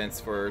bad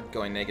events for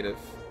going negative.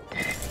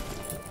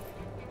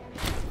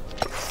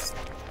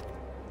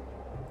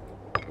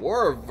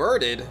 War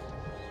averted?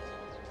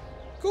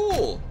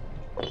 Cool.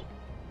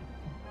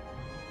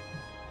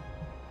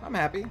 I'm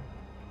happy.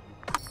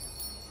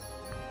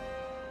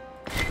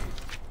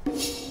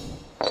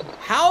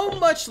 How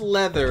much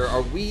leather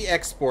are we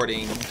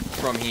exporting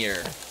from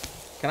here?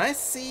 Can I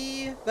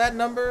see that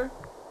number?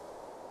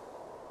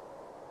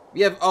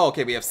 We have, oh,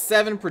 okay, we have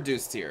 7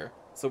 produced here.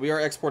 So we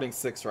are exporting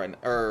 6 right now,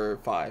 or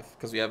 5,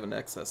 because we have an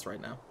excess right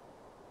now.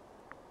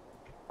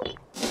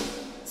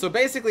 So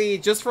basically,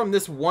 just from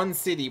this one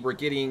city, we're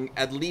getting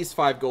at least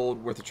 5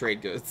 gold worth of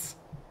trade goods.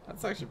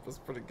 That's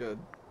pretty good.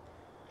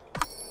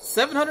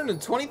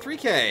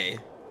 723k.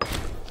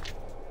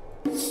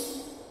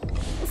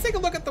 Let's take a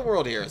look at the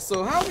world here.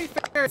 So how we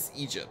fare is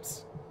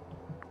Egypt.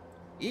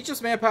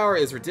 Egypt's manpower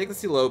is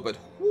ridiculously low, but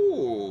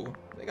whoo,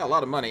 they got a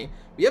lot of money.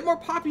 We have more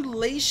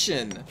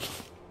population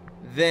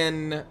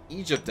than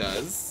Egypt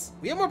does.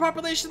 We have more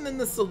population than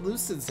the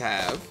Seleucids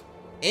have,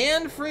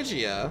 and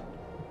Phrygia.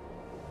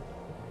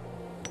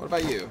 What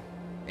about you?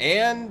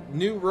 And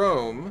New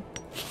Rome,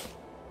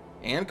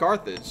 and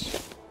Carthage.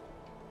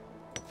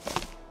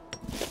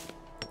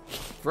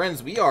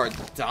 Friends, we are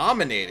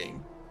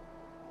dominating.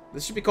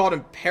 This should be called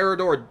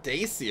Imperator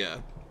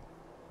Dacia.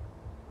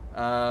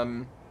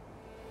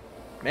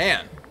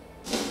 Man.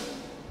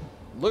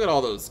 Look at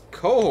all those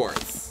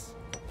cohorts.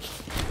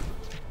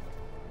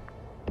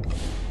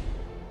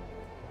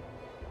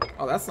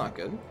 Oh, that's not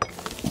good.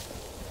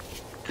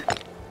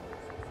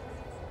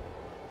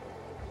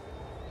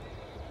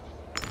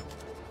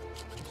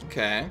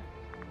 Okay.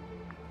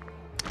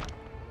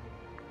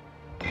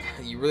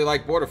 You really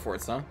like border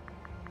forts, huh?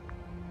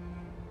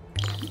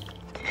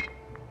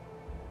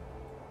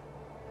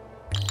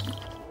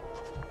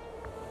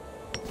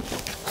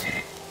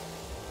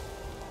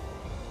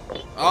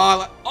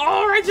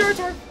 Oh, right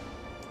territory.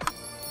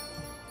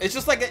 It's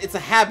just like it's a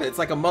habit. It's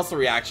like a muscle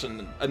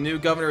reaction. A new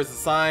governor is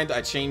assigned.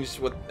 I changed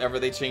whatever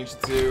they changed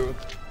it to.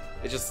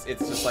 It's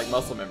just like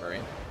muscle memory.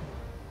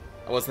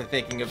 I wasn't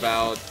thinking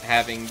about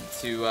having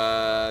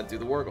to do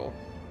the Wargle.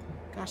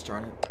 Gosh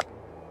darn it.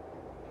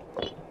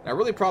 I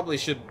really probably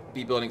should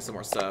be building some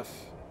more stuff.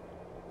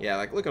 Yeah,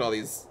 like look at all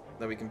these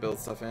that we can build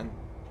stuff in.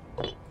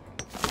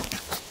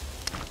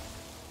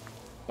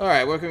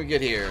 Alright, what can we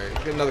get here? We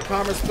get another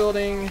commerce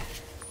building.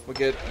 We'll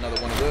get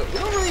another one of those. We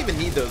don't really even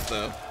need those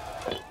though.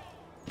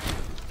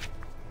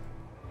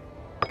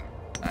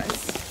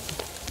 Nice.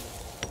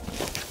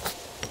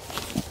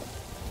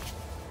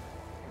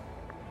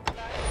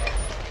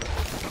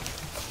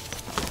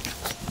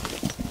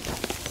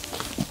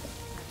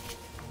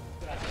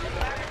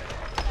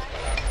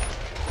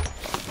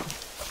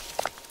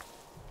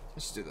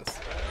 Let's do this.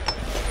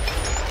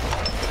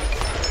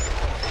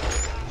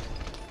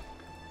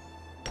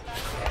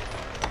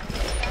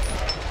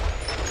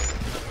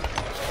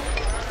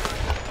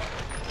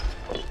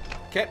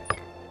 Okay.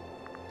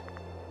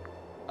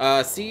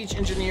 Siege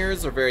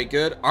engineers are very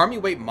good. Army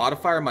weight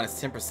modifier minus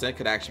 10%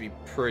 could actually be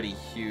pretty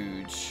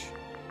huge.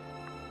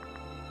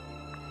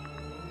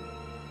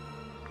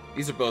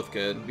 These are both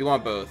good. We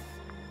want both.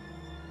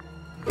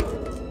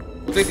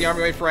 We'll take the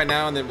army weight for right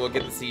now, and then we'll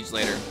get the siege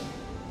later.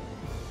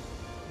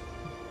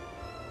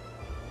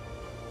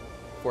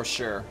 For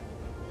sure.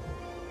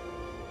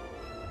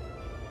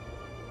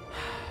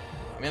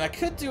 I mean, I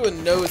could do a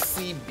no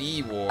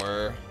CB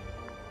war.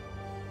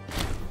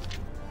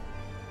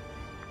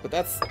 But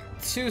that's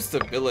 2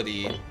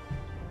 stability. I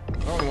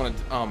don't really want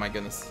to... Oh my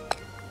goodness.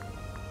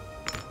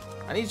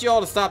 I need you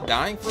all to stop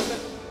dying for a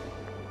bit.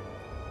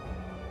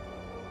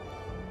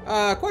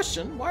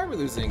 Question. Why are we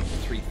losing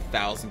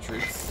 3,000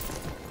 troops?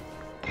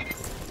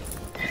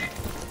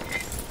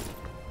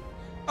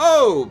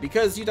 Oh,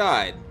 because you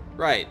died.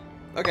 Right.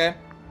 Okay.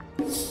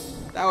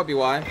 That would be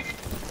why.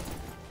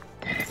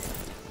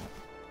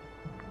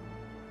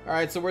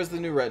 Alright, so where's the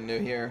new retinue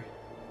here?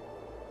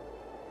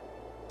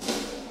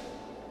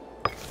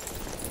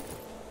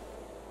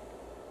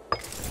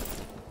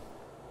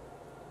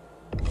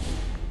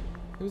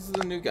 Who's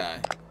the new guy?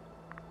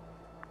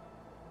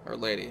 Or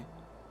lady?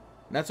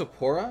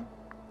 Natopora?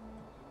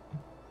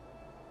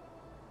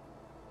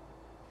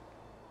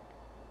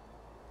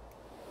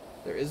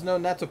 There is no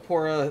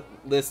Natopora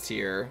list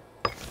here.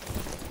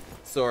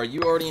 So are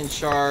you already in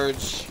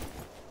charge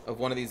of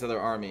one of these other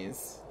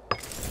armies?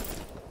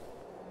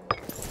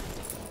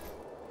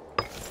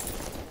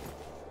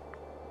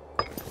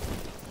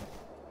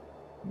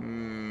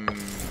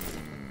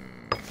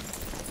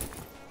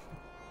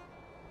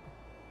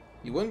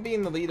 You wouldn't be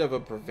in the lead of a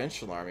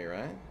provincial army,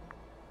 right?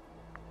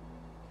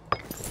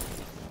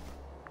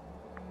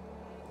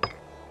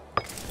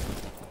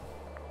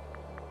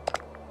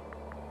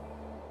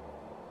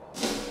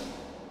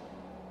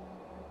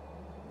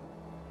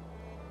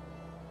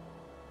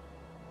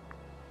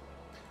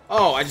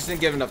 Oh, I just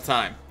didn't give enough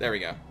time. There we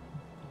go.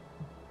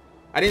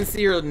 I didn't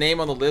see her name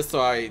on the list,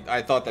 so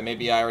I thought that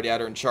maybe I already had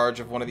her in charge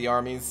of one of the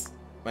armies.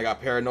 I got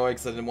paranoid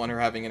because I didn't want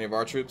her having any of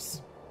our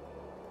troops.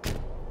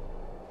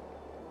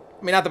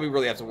 I mean, not that we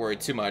really have to worry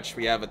too much.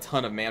 We have a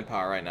ton of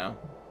manpower right now.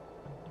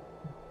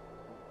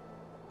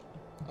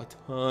 A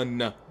ton.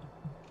 Well,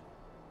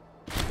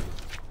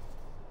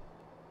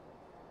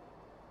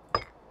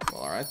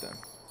 alright then.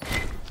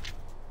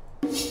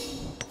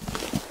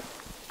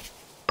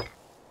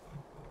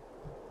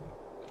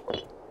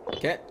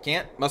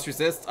 Can't. Must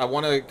resist. I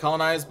want to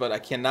colonize, but I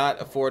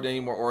cannot afford any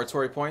more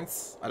oratory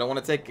points. I don't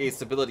want to take a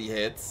stability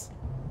hit.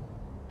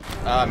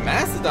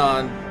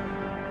 Macedon...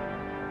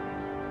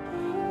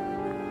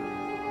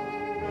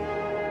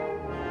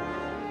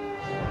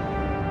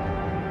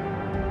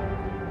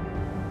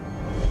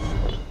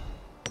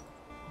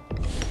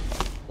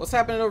 What's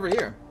happening over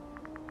here?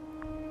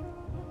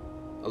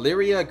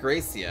 Illyria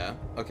Gracia.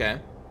 Okay.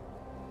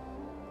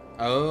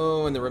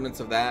 Oh, and the remnants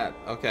of that.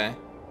 Okay.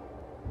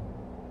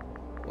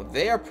 Well,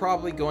 they are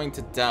probably going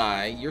to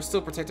die. You're still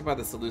protected by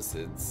the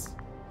Seleucids.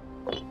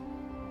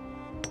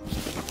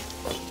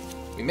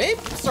 We may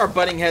start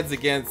butting heads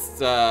against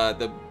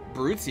the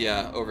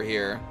Brutia over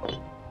here.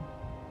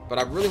 But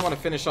I really want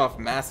to finish off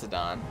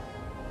Macedon.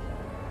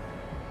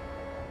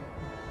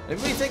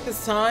 Maybe we take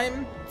this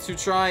time to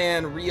try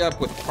and re-up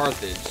with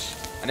Carthage.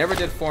 I never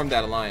did form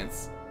that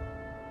alliance.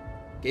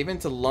 Gave in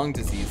to lung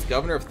disease.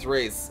 Governor of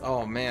Thrace.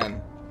 Oh,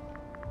 man.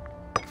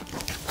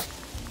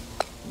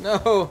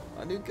 No!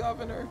 A new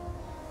governor.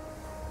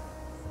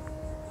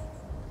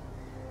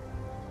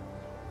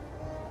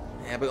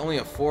 Yeah, but only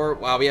a 4.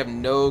 Wow, we have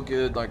no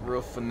good, like,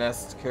 real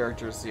finessed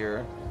characters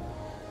here.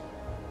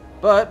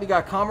 But we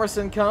got commerce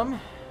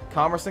income.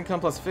 Commerce income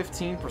plus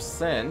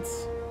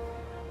 15%.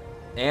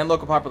 And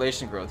local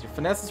population growth. Your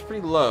finesse is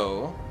pretty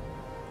low.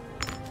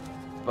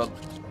 But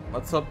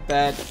let's hope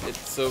that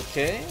it's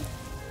okay.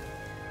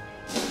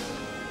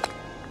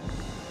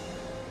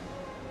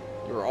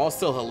 You're all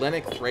still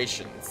Hellenic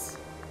Thracians.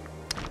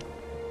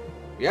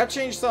 We have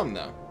changed some,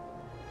 though.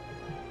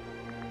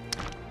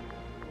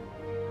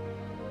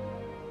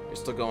 You're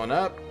still going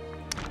up.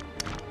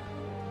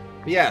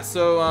 But yeah,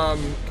 so,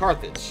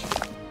 Carthage.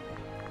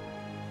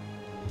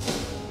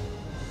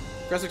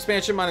 Aggressive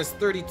expansion, minus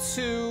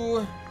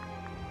 32.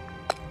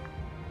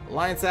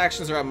 Alliance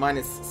actions are at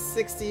minus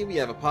 60. We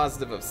have a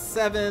positive of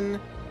 7.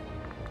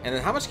 And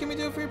then how much can we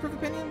do for your proof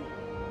opinion?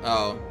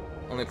 Oh,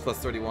 only plus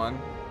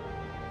 31.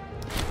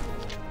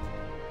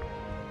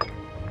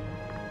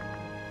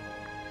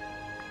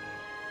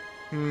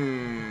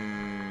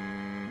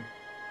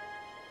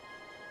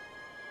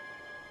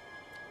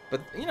 But,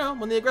 you know,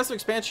 when the aggressive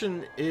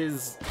expansion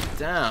is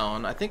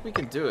down, I think we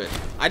can do it.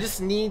 I just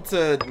need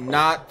to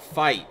not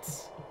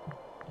fight.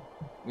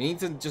 We need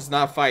to just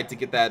not fight to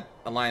get that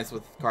alliance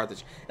with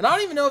Carthage. And I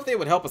don't even know if they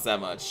would help us that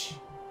much.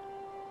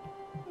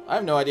 I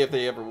have no idea if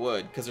they ever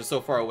would, because they're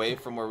so far away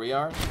from where we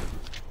are.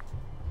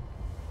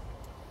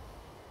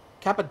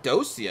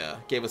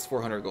 Cappadocia gave us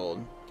 400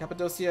 gold.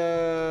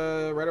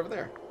 Cappadocia right over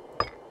there.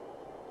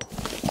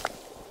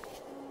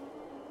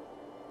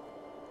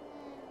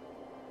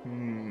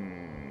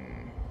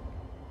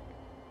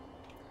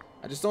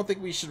 I just don't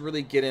think we should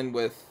really get in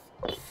with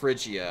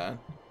Phrygia.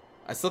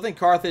 I still think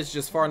Carthage is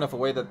just far enough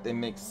away that it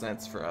makes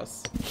sense for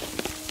us.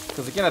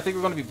 Because again, I think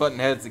we're going to be butting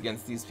heads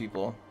against these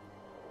people.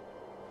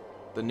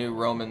 The new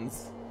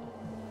Romans.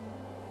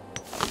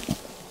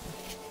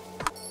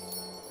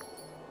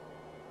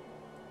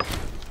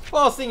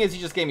 Well, seeing as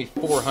you just gave me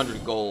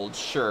 400 gold,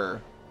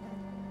 sure.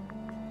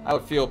 I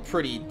would feel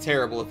pretty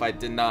terrible if I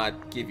did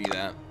not give you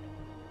that.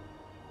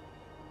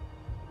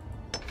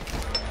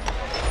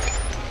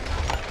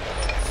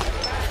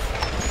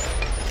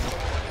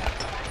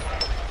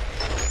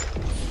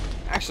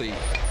 Actually,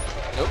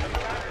 nope.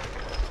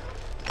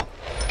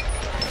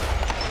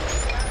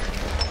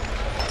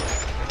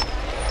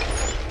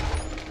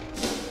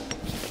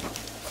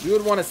 We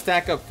would want to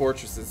stack up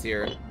fortresses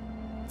here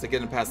to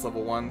get in past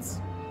level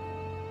 1s.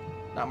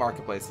 Not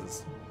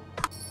marketplaces.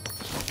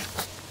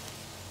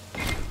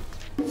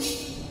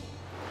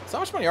 So how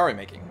much money are we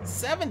making?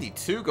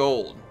 72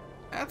 gold.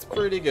 That's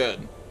pretty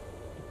good.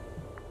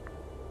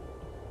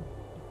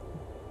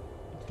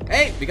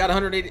 Hey, we got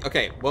 180.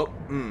 Okay, well,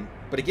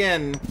 but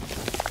again,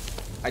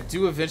 I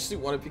do eventually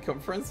want to become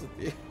friends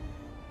with you.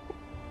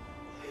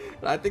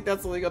 But I think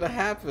that's only going to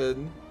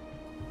happen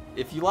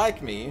if you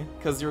like me,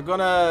 because you're going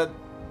to...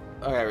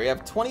 Okay, we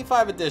have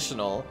 25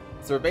 additional,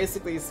 so we're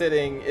basically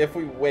sitting, if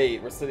we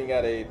wait, we're sitting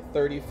at a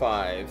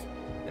 35,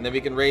 and then we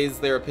can raise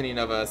their opinion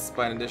of us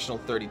by an additional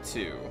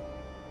 32,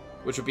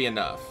 which would be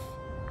enough.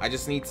 I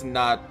just need to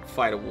not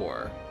fight a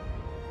war.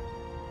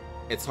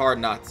 It's hard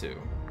not to.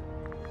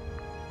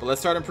 But let's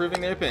start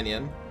improving their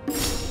opinion.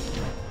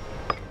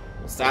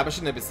 Establish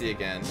an embassy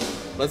again.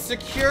 Let's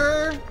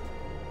secure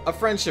a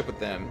friendship with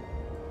them.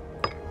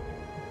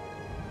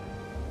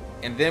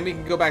 And then we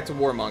can go back to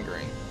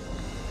warmongering.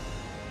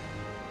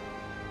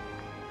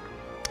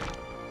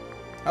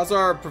 How's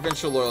our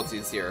provincial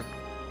loyalties here?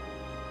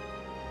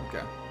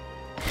 Okay.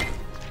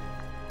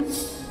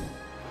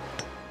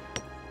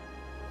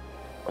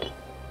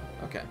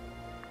 Okay.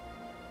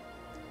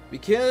 We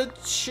could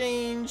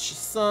change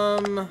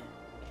some...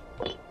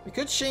 We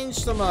could change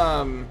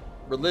some,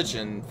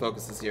 religion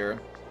focuses here.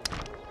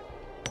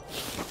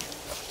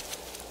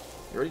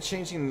 You're already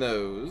changing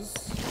those.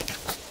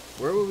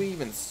 Where would we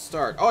even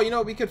start? Oh, you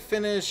know, we could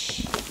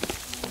finish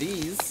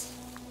these.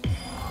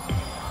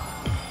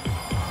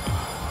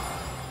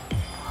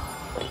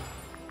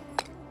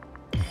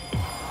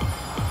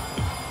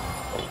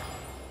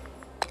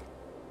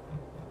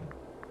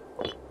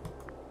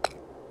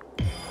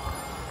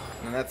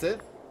 And that's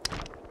it?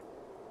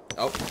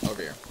 Oh,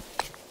 over here.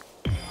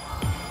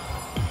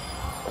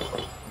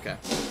 Okay.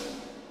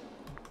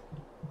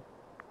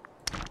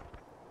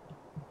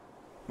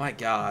 My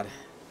God.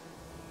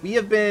 We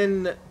have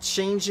been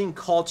changing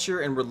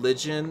culture and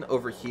religion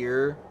over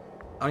here.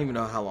 I don't even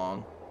know how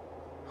long.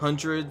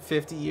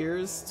 150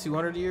 years?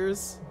 200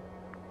 years?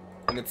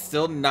 And it's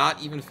still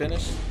not even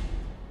finished?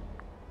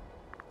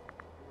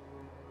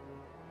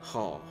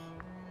 Oh.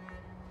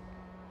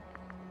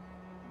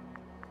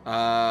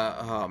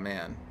 Oh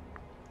man.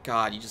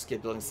 God, you just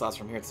get building slots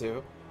from here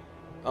too?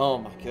 Oh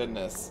my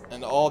goodness.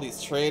 And all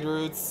these trade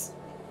routes.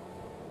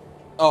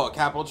 Oh, a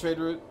capital trade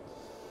route?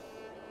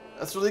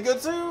 That's really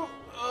good too?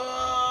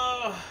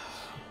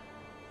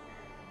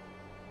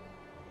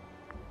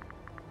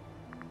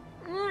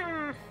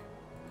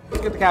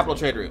 Let's get the capital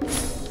trade route.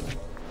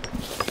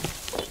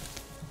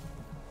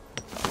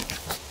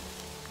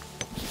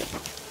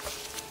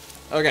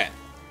 Okay.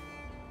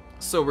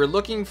 So we're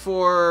looking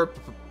for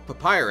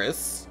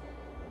papyrus,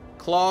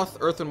 cloth,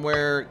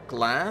 earthenware,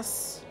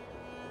 glass.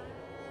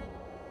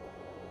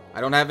 I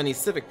don't have any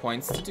civic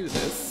points to do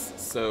this,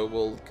 so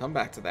we'll come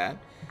back to that.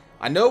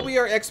 I know we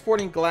are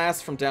exporting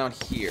glass from down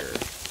here,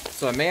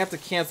 so I may have to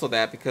cancel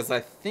that because I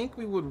think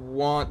we would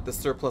want the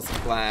surplus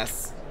of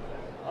glass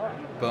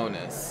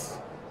bonus.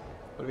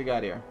 What do we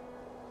got here?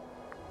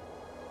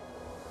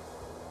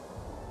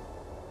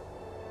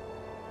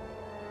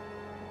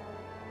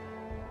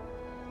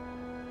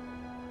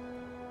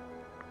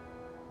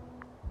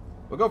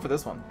 We'll go for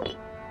this one.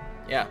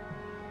 Yeah.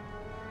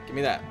 Give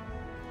me that.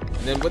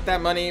 And then with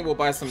that money, we'll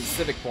buy some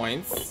civic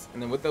points.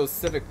 And then with those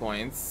civic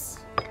points...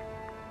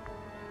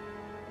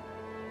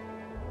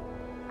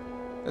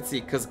 Let's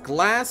see, because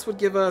glass would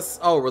give us...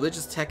 Oh,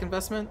 religious tech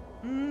investment?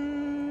 I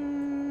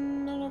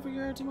don't know if we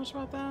care too much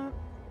about that.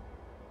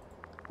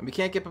 And we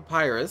can't get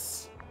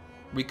papyrus.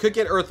 We could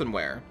get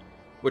earthenware,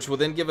 which will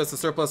then give us a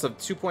surplus of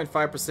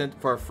 2.5%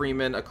 for our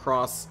freemen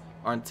across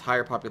our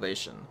entire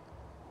population.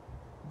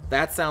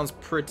 That sounds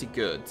pretty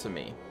good to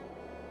me.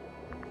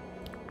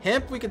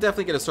 Hemp we could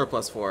definitely get a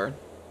surplus for,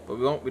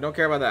 but we don't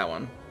care about that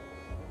one.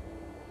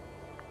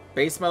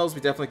 Base metals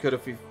we definitely could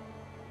if we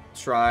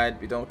tried.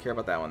 We don't care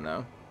about that one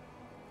though.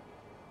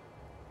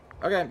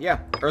 Okay, yeah,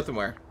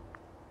 earthenware.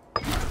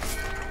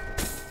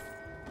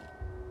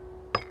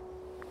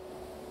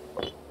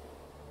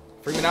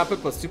 Freeman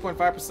output plus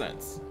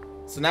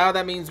 2.5%. So now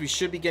that means we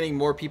should be getting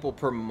more people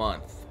per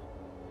month,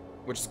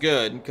 which is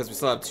good because we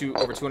still have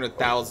over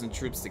 200,000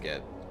 troops to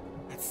get.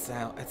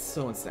 That's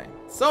so insane.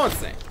 So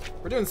insane.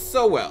 We're doing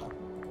so well.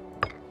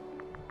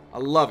 I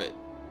love it.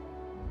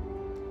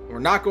 We're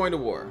not going to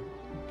war.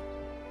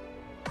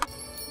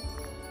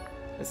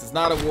 This is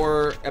not a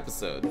war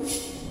episode.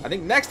 I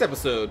think next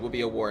episode will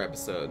be a war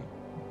episode.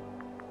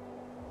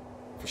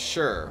 For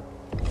sure.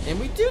 And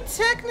we do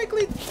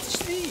technically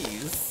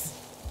these.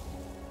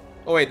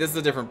 Oh wait, this is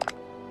a different...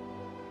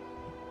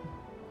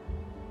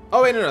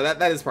 Oh wait, no,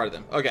 that is part of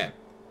them. Okay.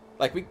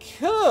 Like we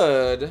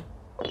could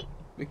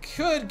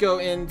go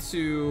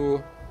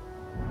into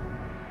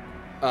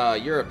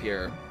Europe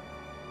here.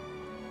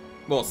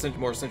 Well,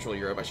 more Central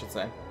Europe, I should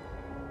say.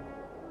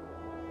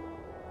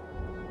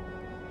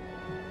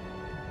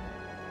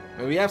 I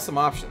mean, we have some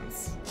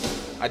options.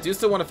 I do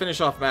still want to finish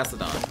off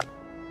Macedon.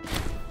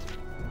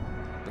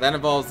 But that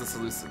involves the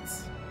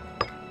Seleucids.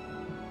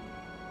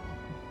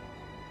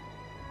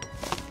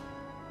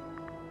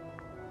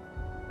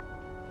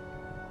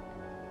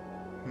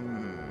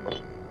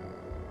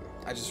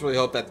 I just really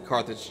hope that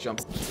Carthage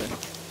jumps in.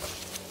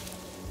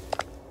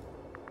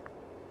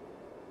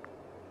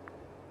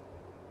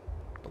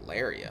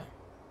 Valeria.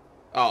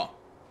 Oh,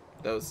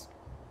 those.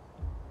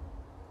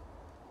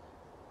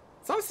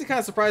 It's honestly kind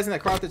of surprising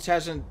that Carthage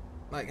hasn't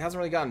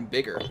really gotten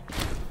bigger.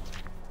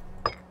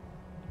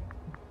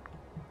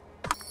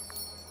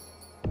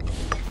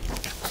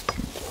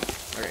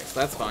 Okay, so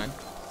that's fine.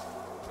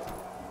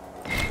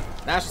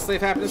 National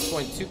slave happiness,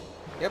 0.2.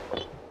 Yep.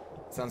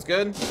 Sounds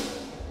good.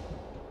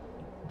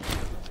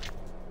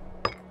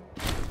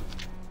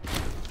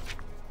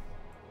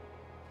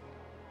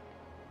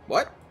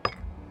 What?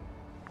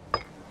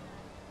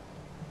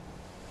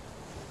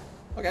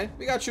 Okay,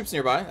 we got troops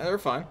nearby. We're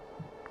fine.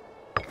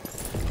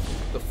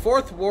 The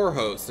fourth war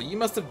host. So you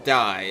must have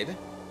died.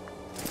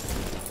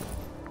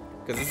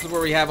 Because this is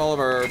where we have all of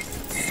our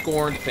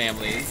scorned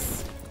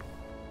families.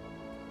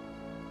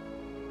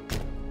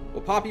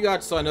 We'll pop you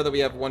out so I know that we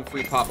have one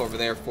free pop over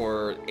there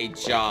for a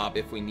job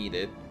if we need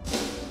it.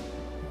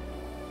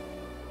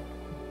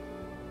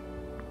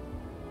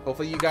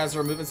 Hopefully you guys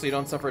are moving so you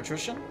don't suffer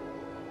attrition.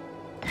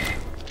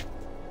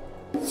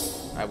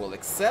 I will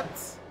accept.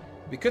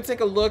 We could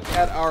take a look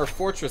at our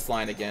fortress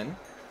line again.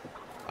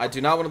 I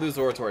do not want to lose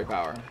oratory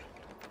power.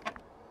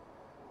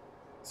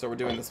 So we're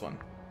doing this one.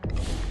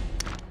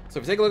 So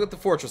if we take a look at the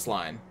fortress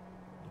line.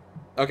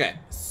 Okay,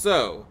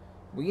 so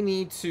we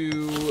need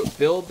to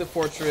build the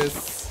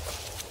fortress.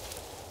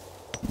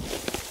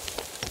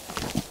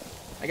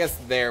 I guess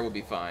there will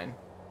be fine.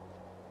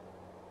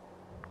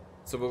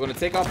 So we're going to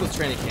take off those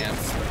training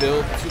camps,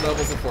 build 2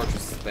 levels of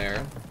fortresses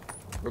there.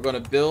 We're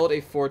going to build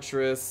a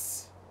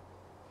fortress.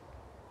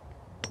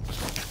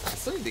 I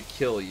still need to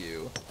kill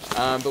you.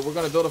 But we're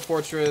going to build a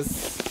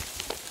fortress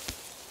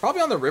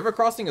probably on the river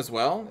crossing as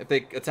well. If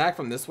they attack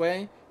from this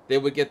way, they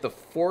would get the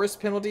forest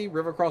penalty,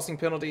 river crossing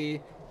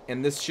penalty,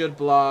 and this should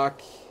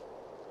block...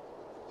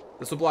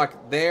 This will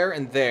block there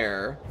and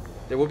there.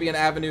 There will be an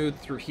avenue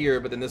through here,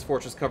 but then this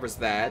fortress covers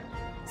that.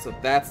 So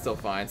that's still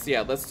fine. So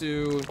yeah, let's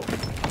do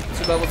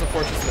 2 levels of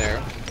fortress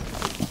there.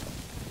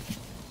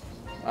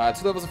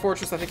 2 levels of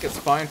fortress I think is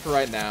fine for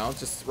right now.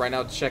 Just right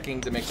now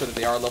checking to make sure that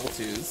they are level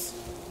 2s.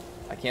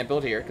 I can't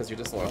build here because you're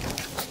disloyal.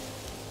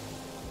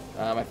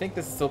 I think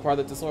this is still part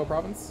of the disloyal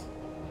province.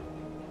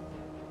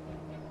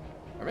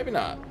 Or maybe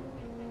not.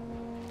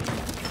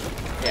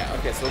 Yeah,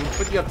 okay, so we'll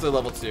put you up to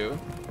level 2.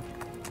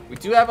 We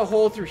do have a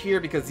hole through here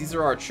because these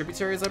are our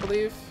tributaries, I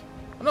believe.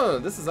 Oh, no,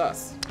 this is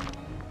us.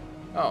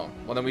 Oh,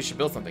 well then we should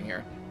build something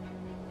here.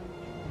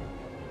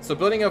 So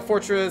building a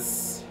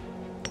fortress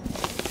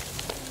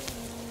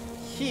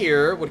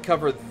here would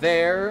cover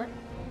there,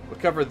 would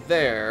cover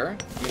there.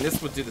 I mean,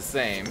 this would do the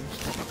same.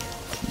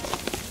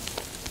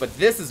 But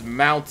this is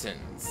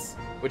mountains,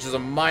 which is a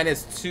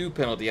 -2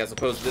 penalty as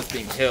opposed to this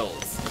being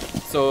hills.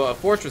 So a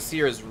fortress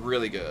here is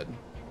really good.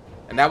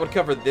 And that would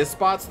cover this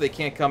spot so they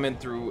can't come in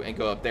through and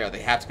go up there.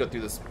 They have to go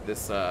through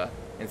this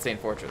insane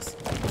fortress.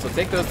 So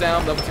take those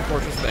down, level 2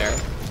 fortress there.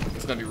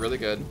 It's going to be really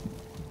good.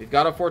 We've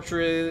got a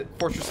fortress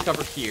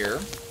cover here.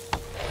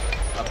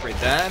 Upgrade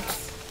that.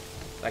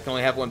 I can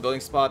only have 1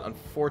 building spot,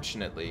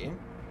 unfortunately.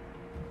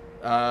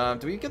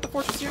 Do we get the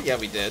fortress here? Yeah,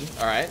 we did.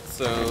 Alright,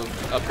 so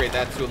upgrade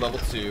that to a level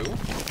 2.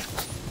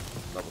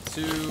 Level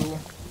 2.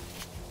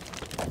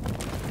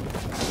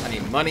 I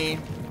need money.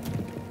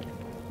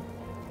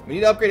 We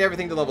need to upgrade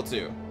everything to level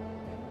 2.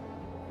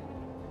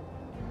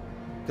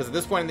 Because at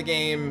this point in the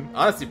game,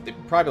 honestly, they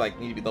probably like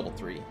need to be level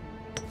 3.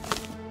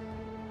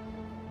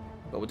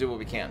 But we'll do what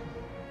we can.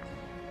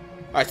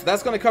 Alright, so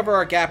that's going to cover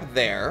our gap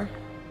there.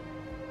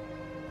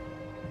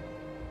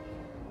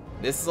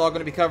 This is all going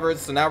to be covered,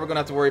 so now we're going to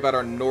have to worry about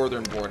our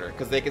northern border,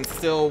 because they can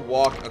still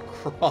walk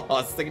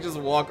across. They can just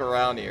walk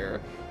around here,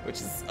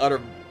 which is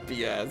utter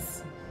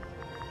BS.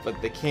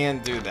 But they can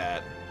do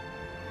that.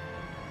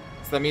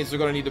 So that means we're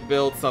going to need to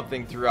build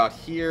something throughout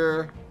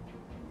here.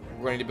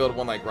 We're going to need to build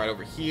one like right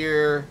over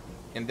here.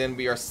 And then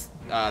we are,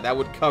 that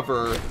would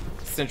cover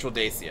Central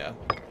Dacia.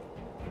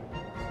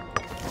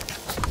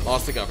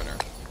 Lost the governor.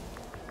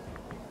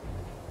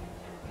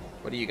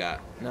 What do you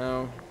got?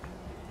 No.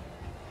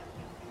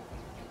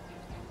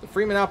 The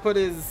Freeman output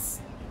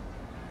is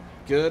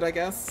good, I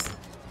guess.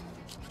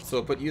 So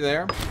we'll put you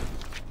there.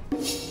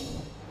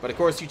 But of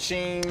course you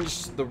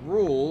changed the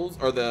rules,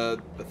 or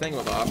the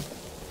thingamabob.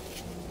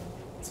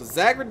 So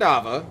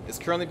Zagradava is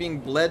currently being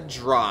bled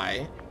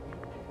dry.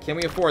 Can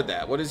we afford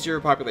that? What is your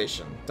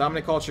population?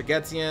 Dominant culture,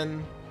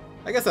 Getian.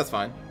 I guess that's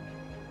fine.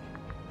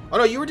 Oh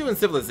no, you were doing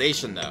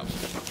civilization though.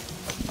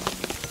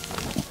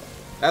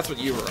 That's what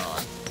you were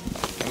on.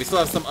 And we still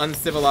have some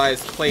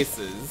uncivilized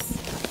places.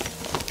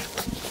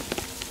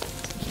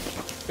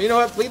 But you know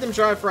what? Bleed them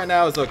dry for right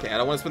now is okay. I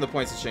don't want to spend the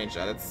points to change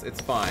that.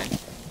 It's fine.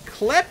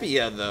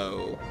 Clepia,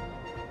 though.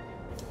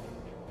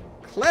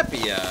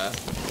 Clepia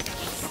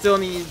still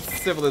needs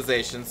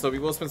civilization, so we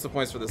will spend some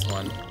points for this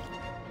one.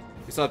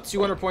 We still have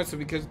 200 points, so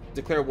we could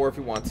declare war if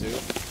we want to.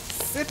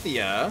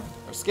 Scythia,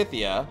 or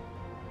Scythia.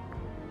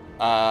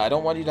 I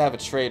don't want you to have a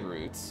trade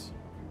route.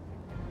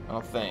 I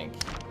don't think.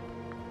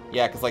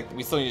 Yeah, because like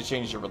we still need to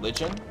change your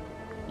religion.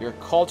 Your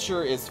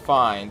culture is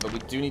fine, but we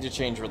do need to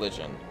change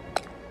religion.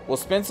 We'll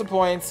spend some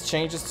points,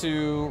 change this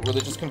to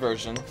religious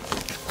conversion.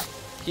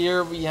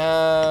 Here we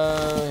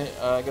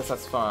have, I guess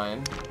that's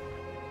fine.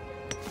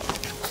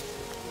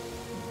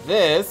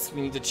 This,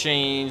 we need to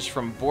change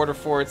from border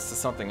forts to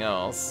something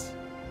else.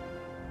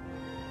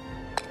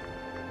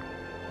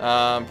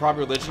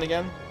 Probably religion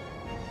again.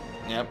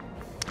 Yep.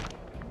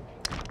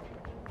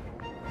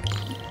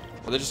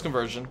 Religious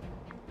conversion.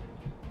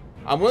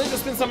 I'm willing to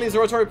spend some of these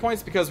oratory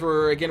points because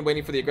we're, again,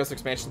 waiting for the aggressive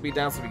expansion to be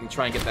down so we can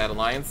try and get that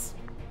alliance.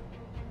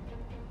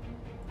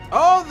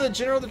 Oh, the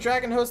General of the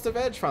Dragon Host of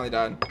Edge finally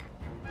died.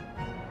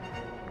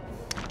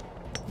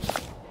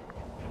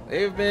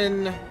 They've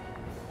been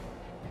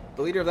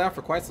the leader of that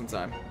for quite some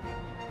time.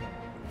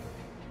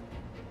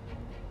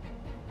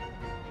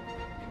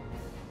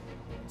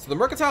 So the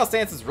mercantile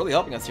stance is really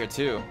helping us here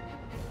too.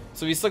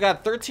 So we still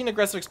got 13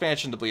 aggressive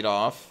expansion to bleed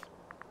off.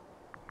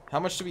 How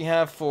much do we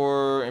have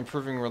for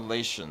improving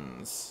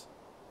relations?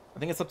 I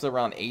think it's up to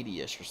around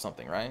 80-ish or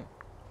something, right?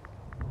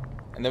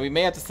 And then we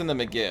may have to send them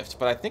a gift,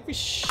 but I think we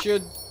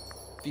should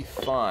be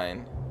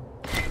fine.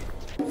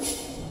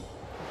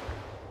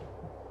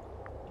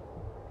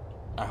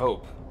 I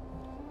hope.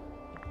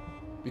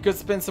 We could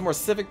spend some more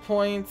civic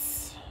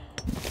points.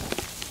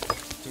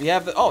 Do we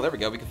have the... Oh, there we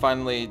go. We can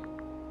finally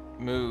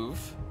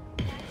move.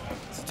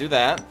 Let's do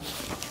that.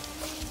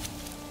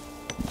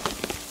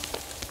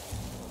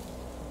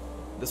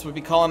 This would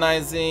be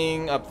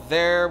colonizing up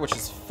there, which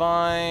is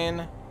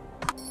fine.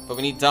 But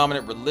we need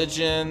dominant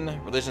religion.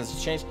 Religions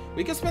to change.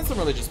 We can spend some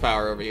religious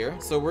power over here.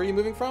 So where are you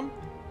moving from?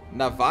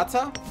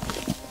 Navata?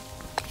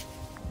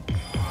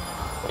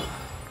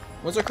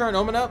 What's our current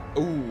omen up?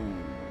 Ooh.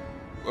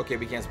 Okay,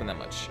 we can't spend that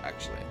much,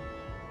 actually.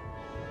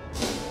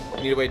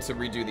 We need to wait to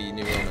redo the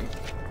new omen.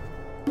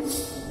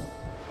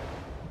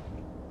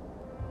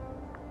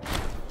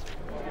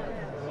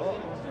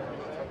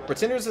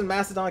 Pretenders in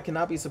Macedon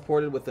cannot be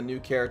supported with the new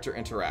character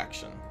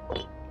interaction.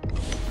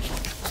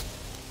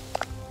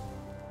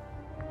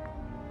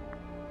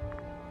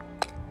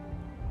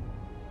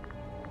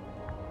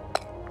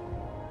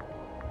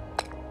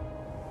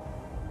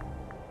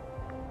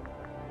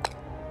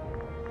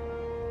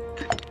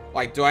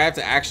 Like, do I have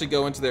to actually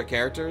go into their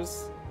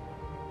characters?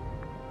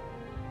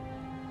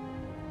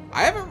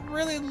 I haven't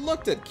really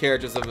looked at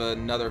characters of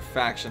another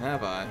faction,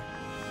 have I?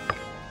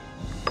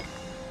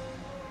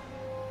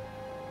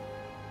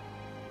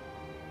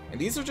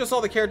 And these are just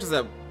all the characters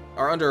that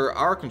are under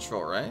our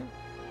control, right?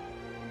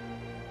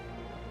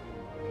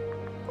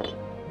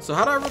 So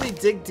how do I really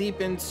dig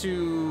deep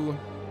into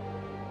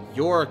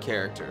your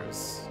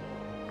characters?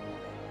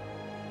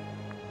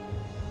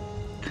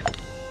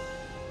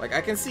 Like,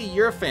 I can see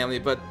your family,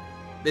 but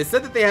they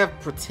said that they have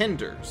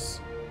pretenders.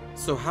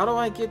 So how do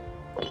I get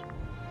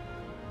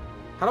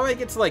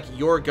to, like,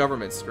 your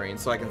government screen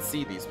so I can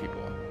see these people?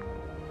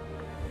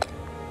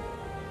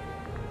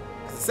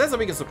 'Cause it says that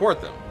we can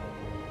support them.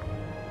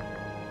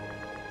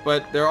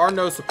 But there are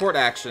no support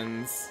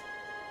actions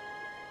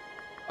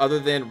other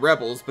than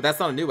rebels, but that's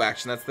not a new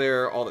action. That's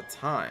there all the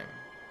time.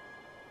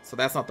 So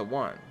that's not the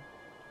one.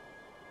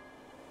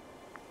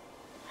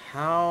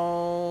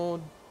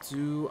 How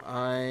do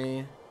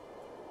I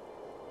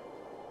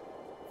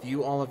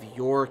view all of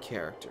your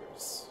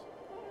characters?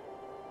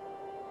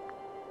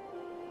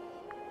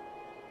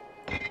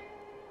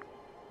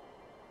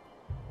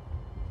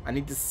 I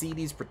need to see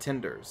these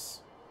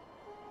pretenders.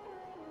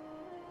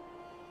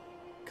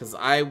 Because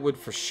I would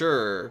for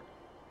sure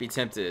be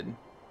tempted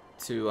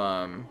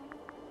to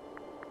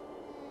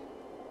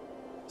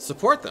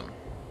support them.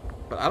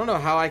 But I don't know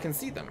how I can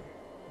see them.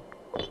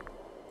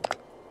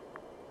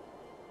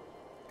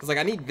 Because, like,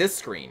 I need this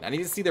screen. I need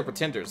to see their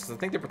pretenders. Because I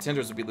think their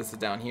pretenders would be listed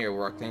down here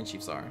where our clan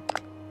chiefs are.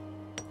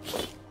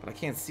 But I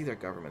can't see their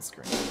government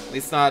screen. At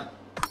least not...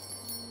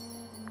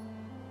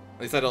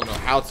 At least I don't know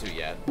how to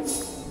yet.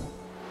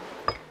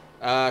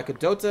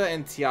 Kadota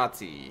and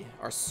Tiati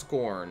are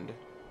scorned.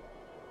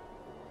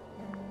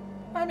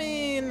 I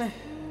mean...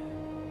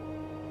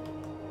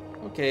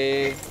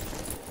 Okay.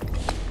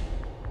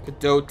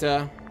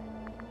 Kadota.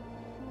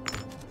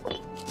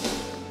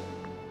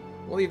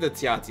 We'll leave the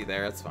Tiati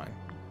there, that's fine.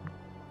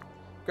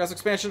 Grass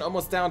expansion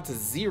almost down to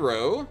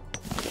 0.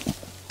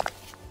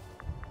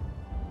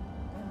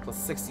 Plus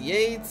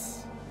 68.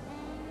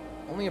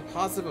 Only a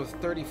positive of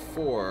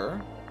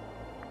 34.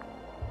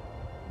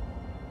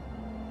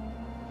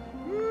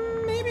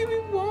 Maybe we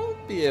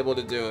won't be able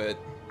to do it.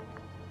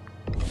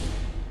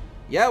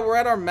 Yeah, we're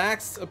at our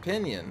max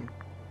opinion.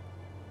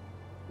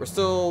 We're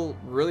still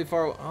really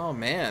far... Oh,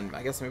 man.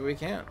 I guess maybe we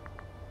can't.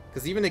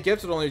 Because even the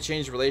gift would only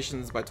change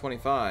relations by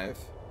 25.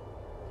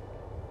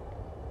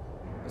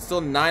 There's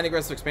still 9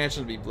 aggressive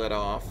expansion to be bled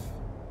off.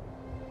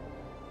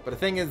 But the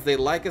thing is, they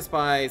like us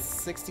by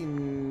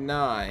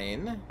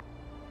 69.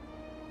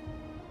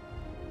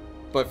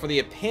 But for the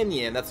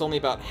opinion, that's only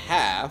about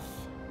half.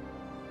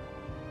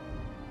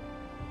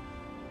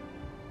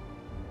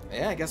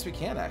 Yeah, I guess we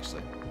can,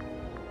 actually.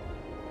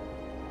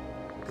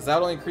 Because that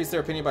would only increase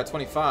their opinion by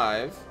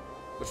 25.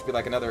 Which would be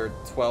like another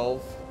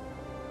 12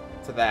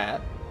 to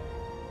that.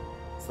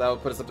 So that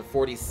would put us up to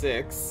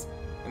 46.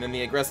 And then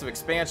the aggressive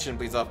expansion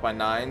bleeds off by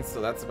 9.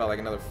 So that's about like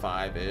another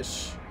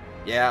 5-ish.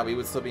 Yeah, we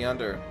would still be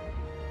under.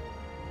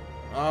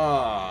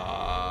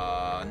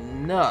 Ah,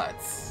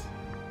 nuts.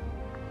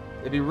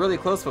 It'd be really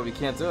close, but we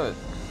can't do it.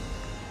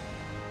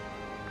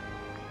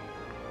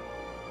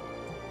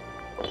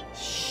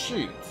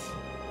 Shoot.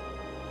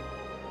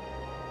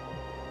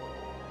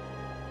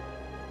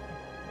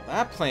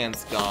 That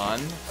plan's gone.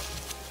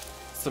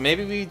 So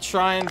maybe we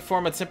try and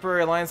form a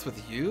temporary alliance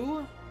with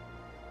you?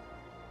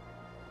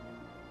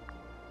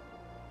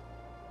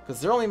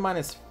 Because they're only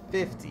minus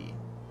 50.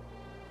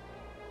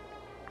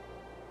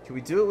 Can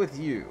we do it with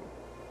you?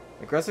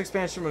 Aggressive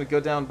expansion would go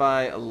down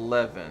by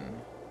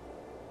 11.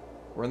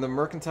 We're in the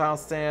mercantile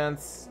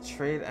stance.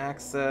 Trade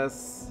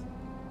access.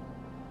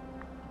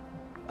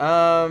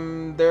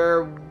 Well,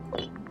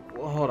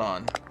 hold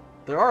on.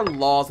 There are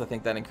laws, I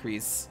think, that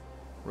increase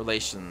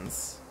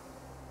relations.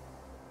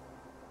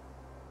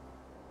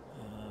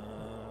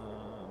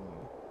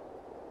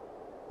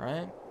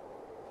 Right?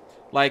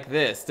 Like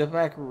this.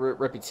 Diplomatic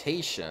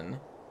reputation.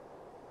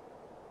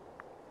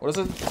 What is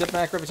the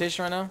diplomatic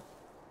reputation right now?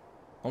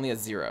 Only a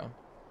 0.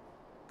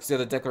 Because you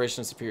have the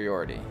Declaration of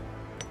Superiority.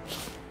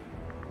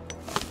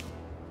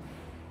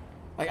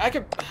 Like, I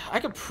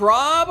could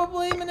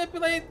probably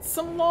manipulate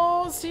some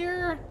laws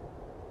here.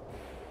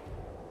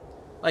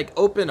 Like,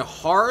 open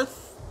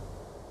hearth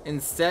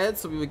instead.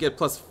 So we would get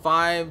plus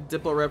 5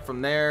 Diplo rep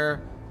from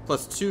there.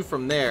 Plus 2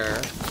 from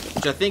there.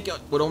 Which I think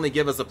would only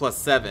give us a plus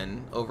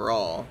 7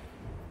 overall.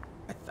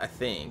 I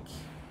think.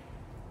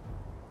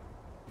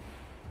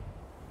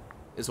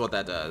 Is what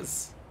that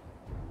does.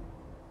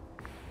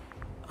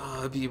 Oh,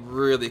 it'd be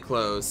really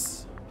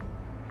close.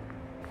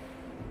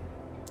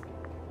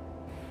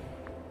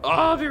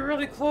 Oh, it'd be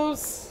really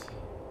close.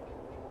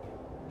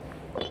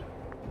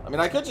 I mean,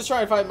 I could just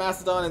try and fight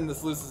Mastodon and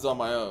this loses on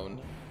my own.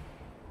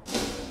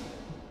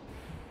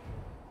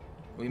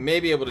 We may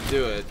be able to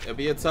do it. It'll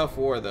be a tough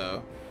war,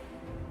 though.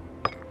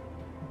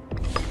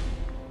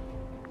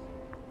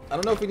 I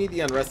don't know if we need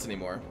the unrest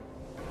anymore.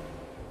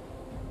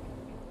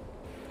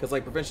 Because,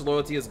 like, provincial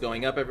loyalty is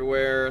going up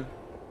everywhere.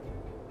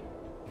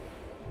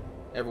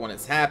 Everyone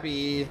is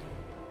happy.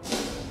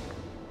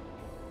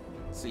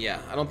 So, yeah,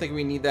 I don't think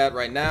we need that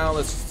right now.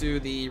 Let's just do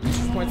the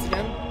research points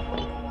again.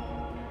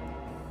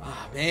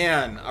 Ah,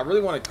 man, I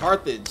really wanted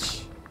Carthage.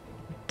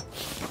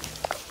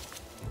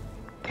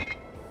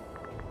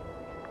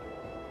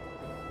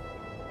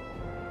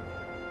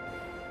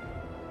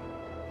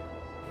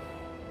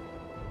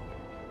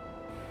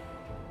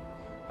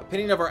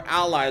 Opinion of our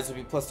allies would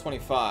be plus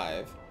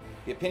 25.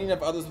 The opinion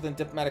of others within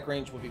diplomatic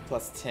range would be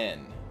plus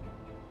 10.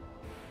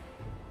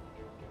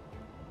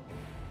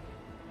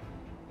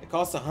 It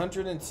costs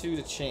 102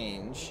 to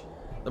change.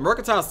 The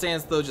mercantile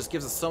stance, though, just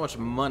gives us so much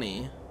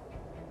money.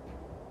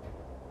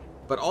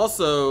 But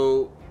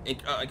also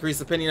increase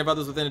the opinion of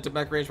others within a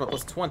diplomatic range by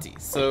plus 20.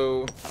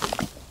 So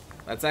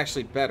that's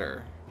actually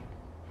better.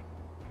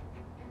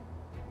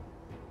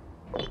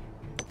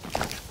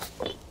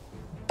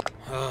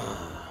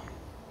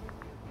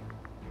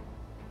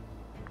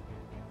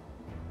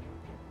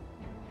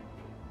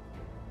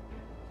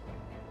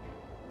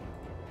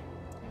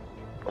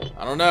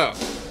 I don't know.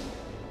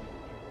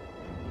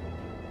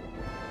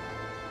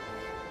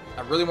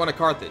 I really want a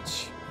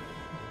Carthage.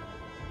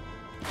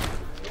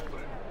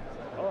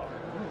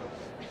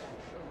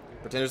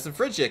 Pretenders in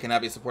Phrygia can now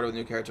be supported with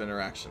new character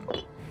interaction.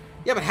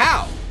 Yeah, but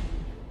how?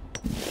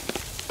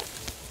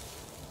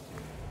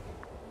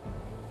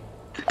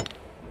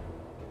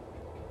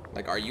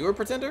 Like, are you a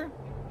pretender?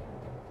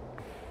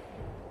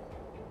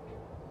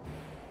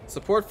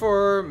 Support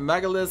for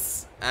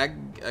Megalus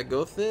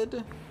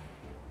Agothid?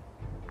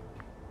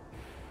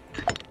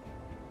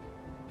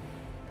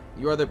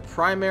 You are the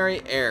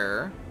primary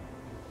heir.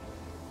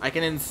 I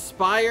can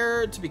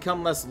inspire to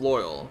become less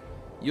loyal.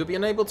 You'll be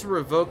unable to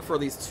revoke for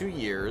at least 2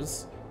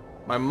 years.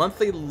 My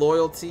monthly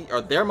loyalty,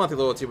 or their monthly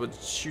loyalty, would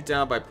shoot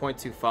down by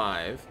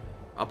 0.25.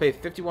 I'll pay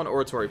 51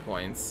 oratory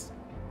points.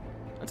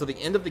 Until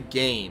the end of the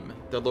game,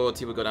 their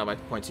loyalty would go down by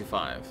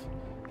 0.25.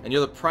 And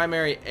you're the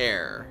primary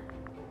heir.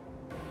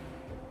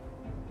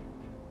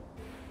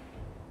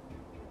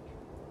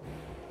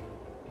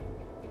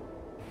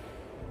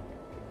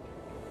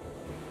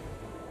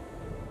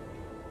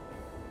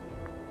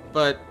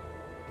 But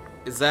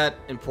is that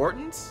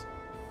important?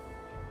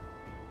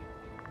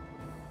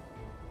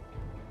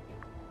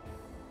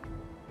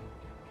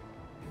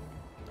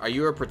 Are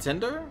you a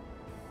pretender?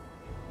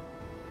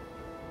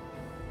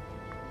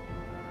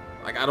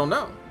 Like, I don't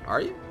know. Are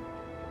you?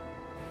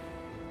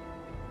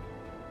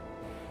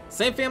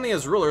 Same family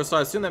as ruler, so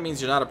I assume that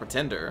means you're not a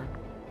pretender.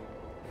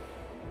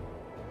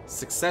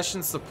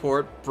 Succession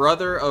support,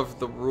 brother of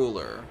the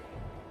ruler.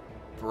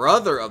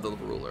 Brother of the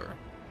ruler.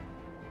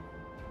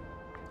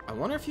 I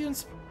wonder if you...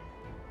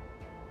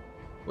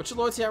 What's your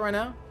loyalty at right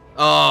now?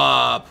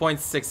 Ah,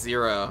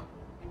 0.60.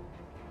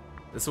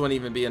 This wouldn't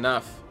even be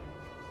enough.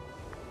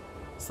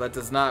 So that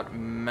does not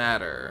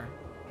matter.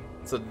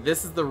 So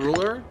this is the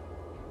ruler?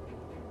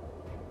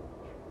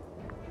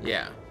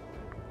 Yeah.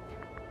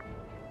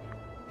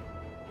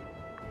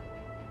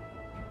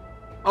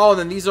 Oh,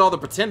 then these are all the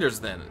pretenders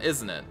then,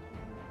 isn't it?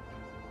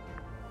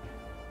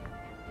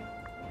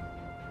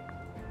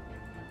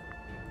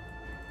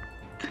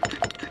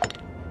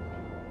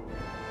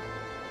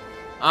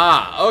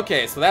 Ah,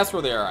 okay, so that's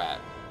where they are at.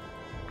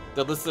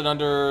 They're listed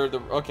under the...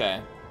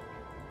 Okay.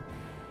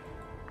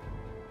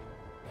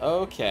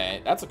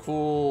 Okay, that's a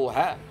cool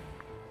hat.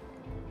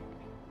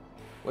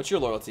 What's your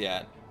loyalty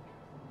at?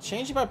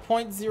 Change it by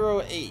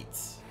 0.08.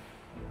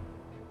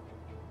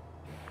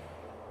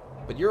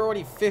 But you're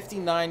already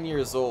 59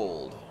 years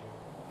old.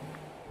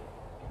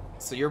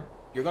 So you're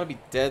gonna be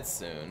dead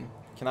soon.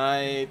 Can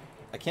I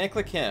can't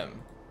click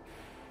him.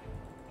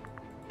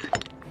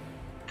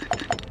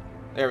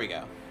 There we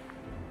go.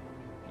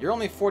 You're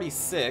only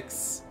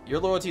 46. Your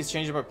loyalty is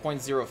changing by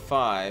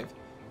 0.05.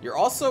 You're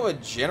also a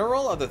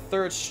general of the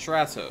 3rd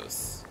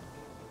Stratos.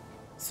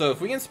 So if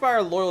we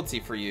inspire loyalty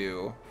for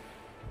you,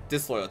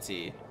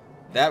 disloyalty,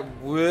 that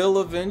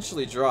will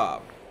eventually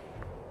drop.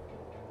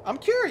 I'm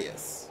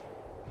curious.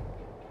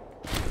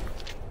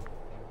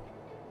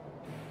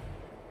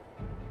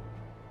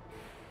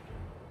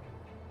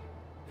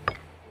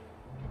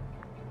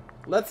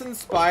 Let's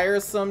inspire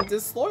some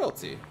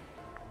disloyalty.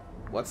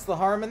 What's the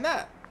harm in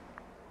that?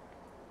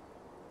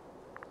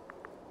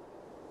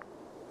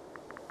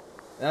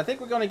 And I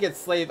think we're going to get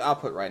slave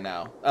output right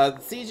now.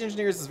 Siege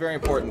engineers is very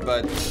important,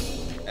 but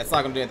it's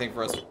not going to do anything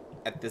for us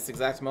at this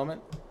exact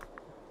moment.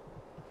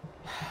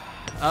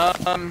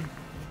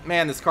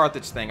 Man, this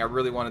Carthage thing, I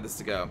really wanted this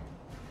to go.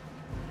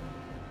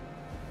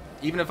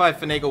 Even if I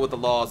finagle with the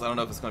laws, I don't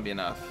know if it's going to be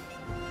enough.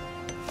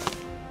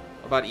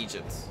 What about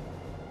Egypt?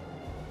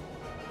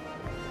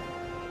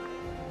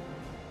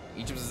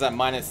 Egypt is at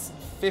minus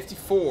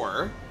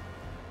 54.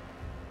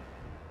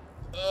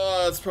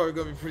 It's probably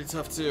going to be pretty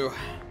tough too.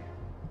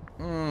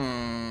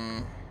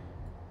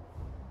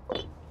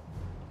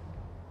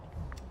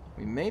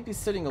 We may be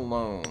sitting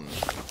alone.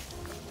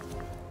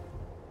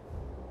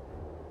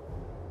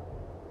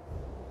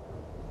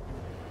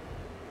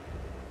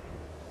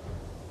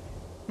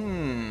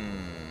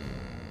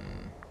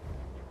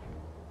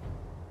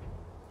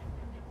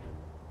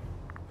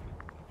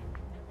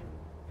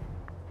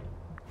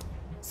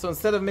 So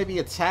instead of maybe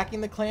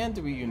attacking the clan,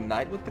 do we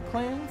unite with the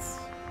clans?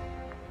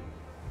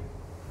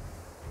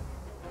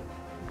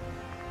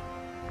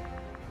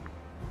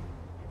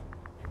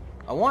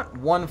 I want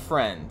one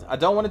friend. I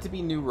don't want it to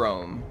be New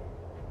Rome.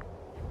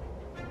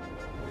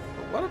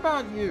 But what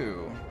about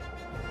you?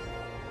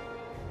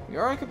 You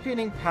are a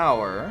competing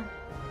power.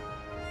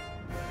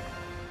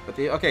 But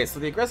okay, so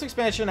the aggressive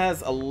expansion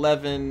has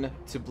 11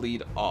 to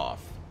bleed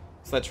off.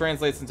 So that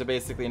translates into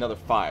basically another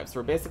 5. So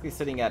we're basically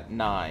sitting at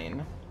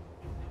 9.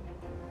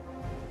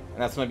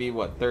 And that's going to be,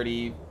 what,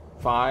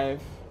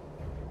 35?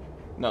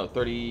 No,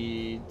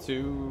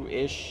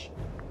 32-ish.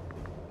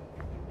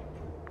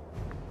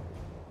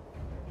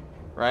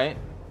 Right?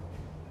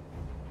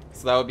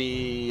 So that would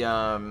be,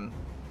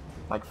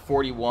 like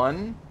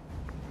 41.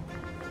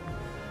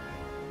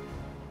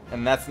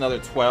 And that's another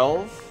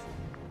 12.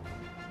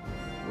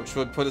 Which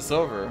would put us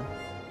over.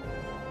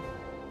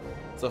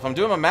 So if I'm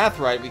doing my math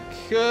right, we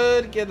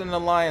could get an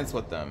alliance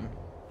with them.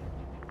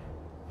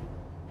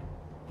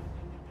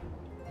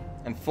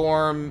 and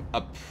form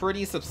a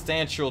pretty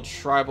substantial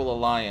tribal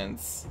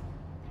alliance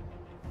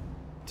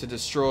to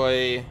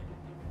destroy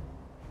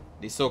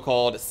the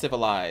so-called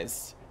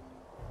civilized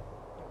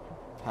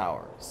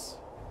powers.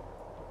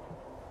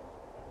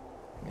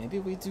 Maybe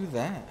we do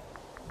that.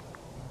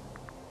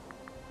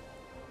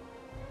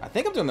 I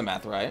think I'm doing the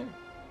math right.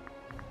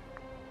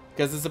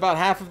 Because it's about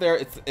half of their,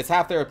 it's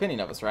half their opinion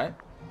of us, right?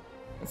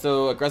 And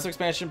so aggressive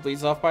expansion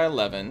bleeds off by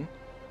 11.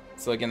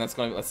 So again, that's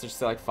going to, let's just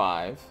say like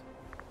 5.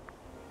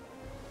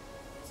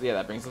 So yeah,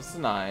 that brings us to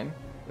 9.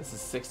 This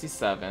is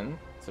 67.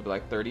 So it'd be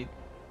like 30,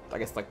 I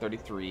guess like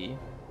 33.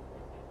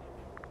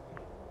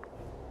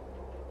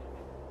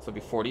 So it'd be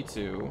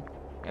 42.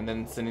 And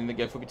then sending the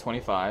gift would be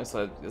 25.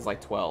 So it's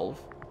like 12.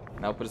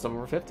 And that would put us up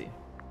over 50.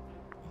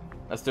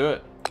 Let's do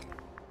it.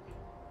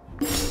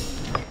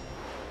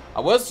 I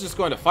was just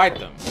going to fight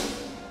them.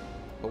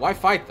 But why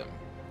fight them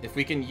if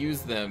we can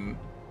use them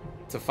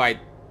to fight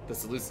the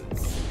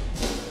Seleucids?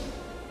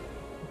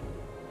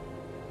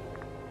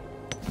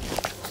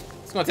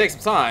 It's going to take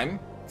some time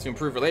to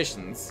improve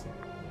relations,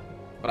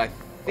 but I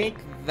think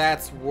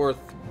that's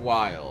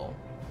worthwhile.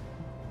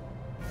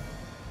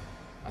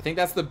 I think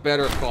that's the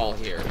better call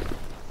here.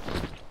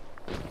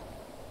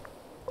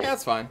 Yeah,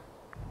 that's fine.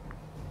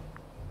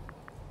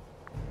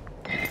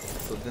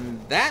 So then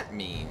that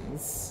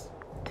means...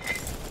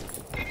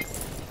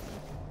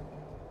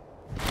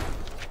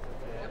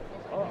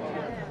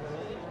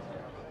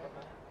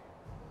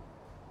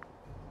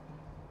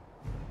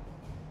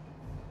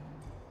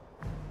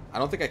 I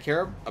don't think I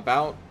care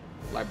about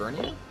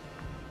Liburnia.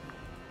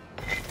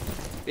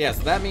 Yeah,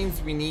 so that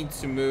means we need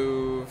to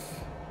move...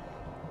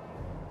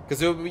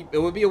 Because it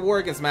would be a war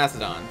against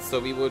Macedon. So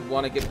we would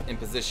want to get in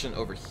position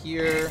over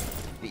here.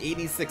 The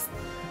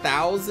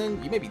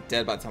 86,000... You may be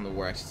dead by the time the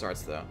war actually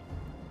starts, though.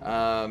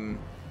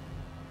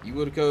 You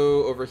would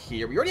go over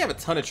here. We already have a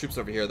ton of troops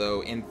over here,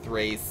 though, in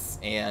Thrace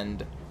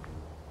and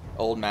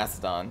Old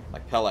Macedon,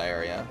 like Pella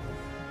area.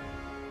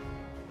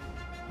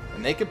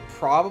 And they could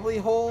probably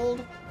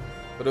hold...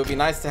 But it would be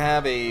nice to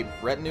have a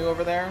retinue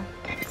over there.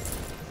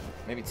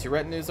 Maybe 2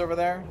 retinues over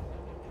there.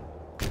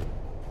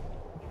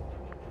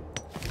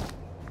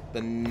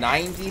 The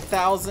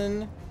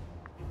 90,000.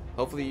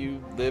 Hopefully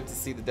you live to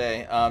see the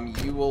day.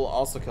 You will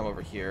also come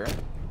over here.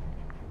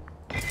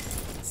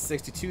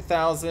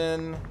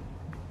 62,000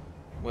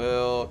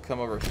 will come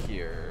over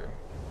here.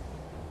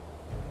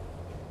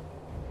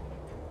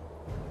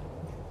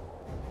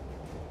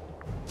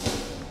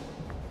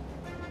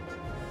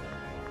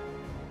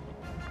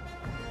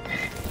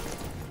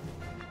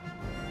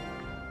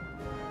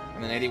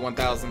 And then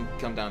 81,000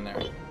 come down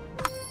there.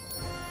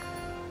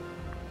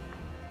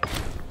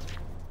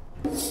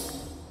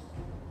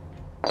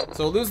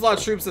 So we'll lose a lot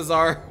of troops as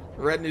our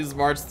retinues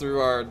march through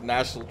our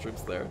national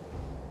troops there.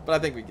 But I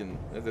think we can,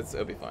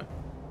 it'll be fine.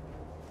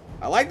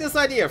 I like this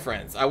idea,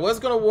 friends. I was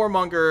going to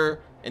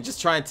warmonger and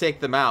just try and take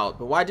them out,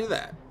 but why do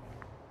that?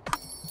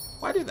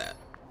 Why do that?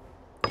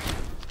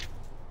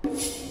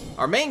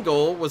 Our main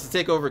goal was to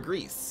take over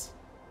Greece.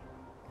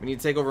 We need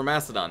to take over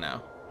Macedon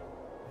now.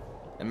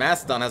 And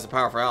Macedon has a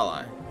powerful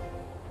ally.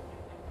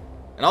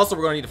 And also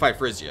we're going to need to fight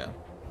Phrygia,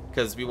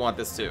 because we want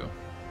this too.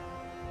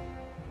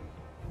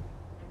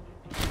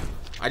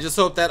 I just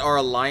hope that our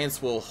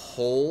alliance will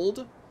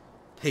hold.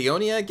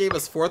 Paeonia gave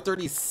us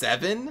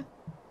 437?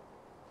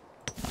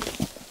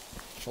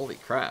 Holy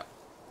crap.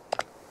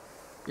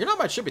 You're not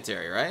my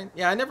tributary, right?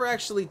 Yeah, I never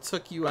actually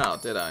took you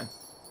out, did I?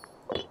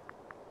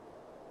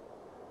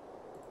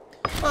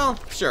 Well,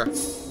 sure.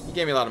 You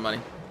gave me a lot of money.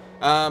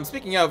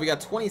 Speaking of, we got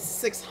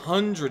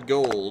 2,600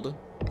 gold.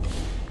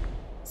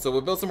 So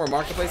we'll build some more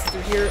marketplaces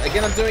through here.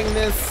 Again, I'm doing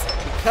this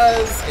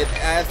because it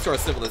adds to our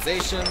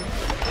civilization.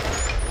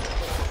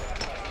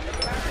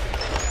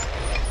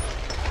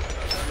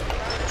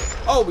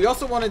 Oh, we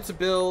also wanted to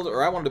build,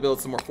 or I wanted to build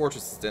some more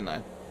fortresses, didn't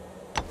I?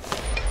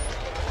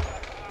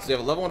 So we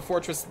have a level 1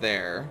 fortress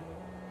there.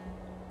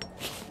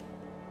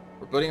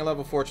 We're building a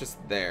level fortress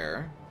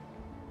there.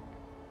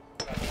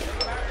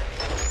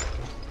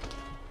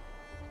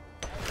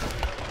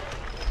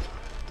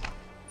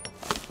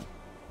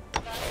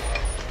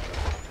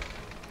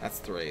 That's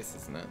Thrace,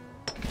 isn't it?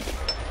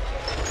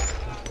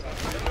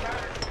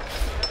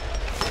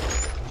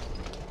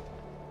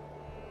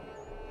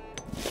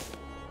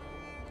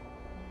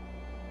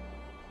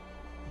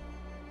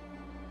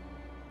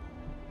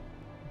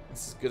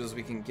 That's as good as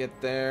we can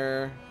get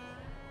there.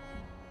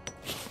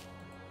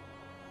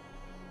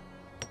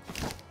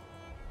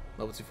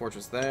 Level 2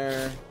 fortress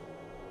there.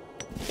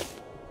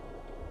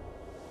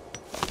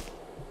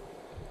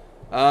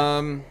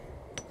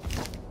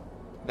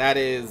 That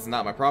is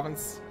not my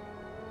province.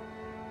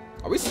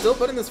 Are we still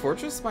building this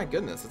fortress? My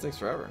goodness, it takes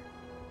forever.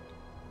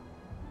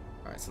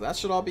 Alright, so that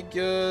should all be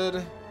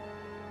good.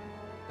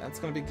 That's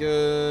gonna be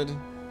good.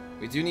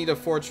 We do need a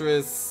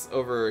fortress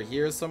over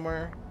here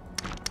somewhere.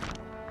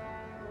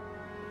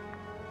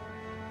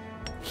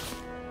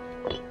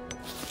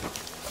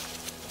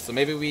 So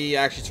maybe we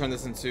actually turn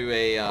this into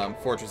a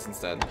fortress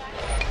instead.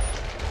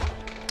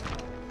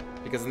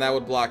 Because then that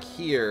would block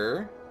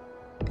here.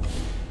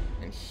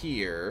 And and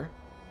here.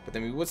 But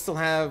then we would still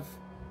have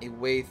a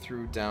way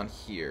through down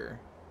here.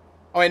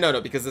 Oh, wait, no,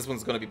 because this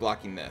one's going to be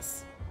blocking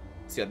this.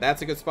 So yeah,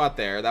 that's a good spot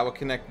there. That will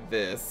connect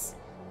this.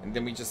 And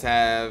then we just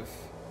have...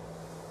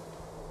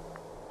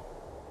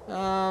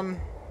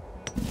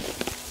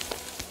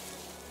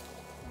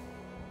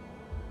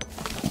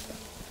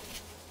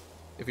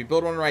 If we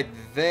build one right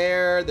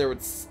there, there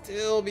would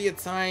still be a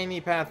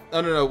tiny path.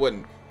 Oh, no, it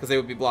wouldn't, because they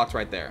would be blocked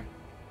right there.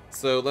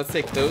 So let's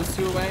take those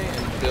two away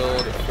and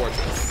build a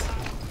fortress.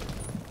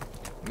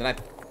 And then I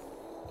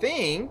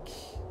think...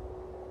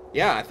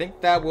 Yeah, I think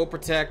that will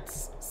protect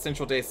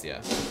Central Dacia.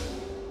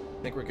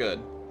 I think we're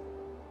good.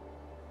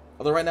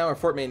 Although right now our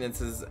fort maintenance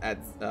is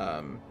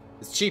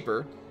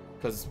cheaper,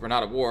 because we're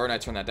not at war, and I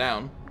turned that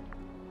down.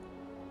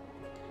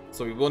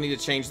 So we will need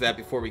to change that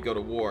before we go to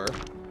war.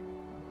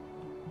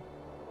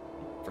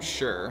 For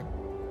sure.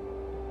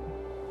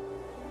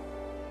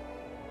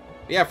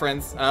 But yeah,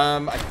 friends.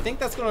 I think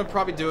that's going to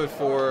probably do it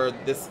for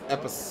this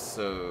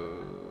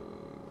episode.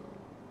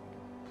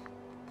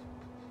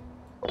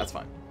 That's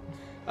fine.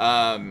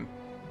 And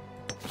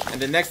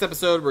the next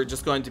episode, we're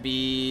just going to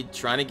be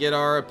trying to get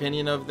our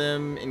opinion of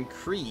them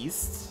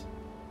increased.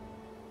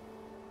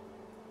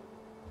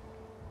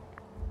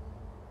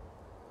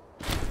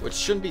 Which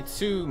shouldn't be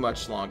too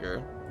much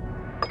longer.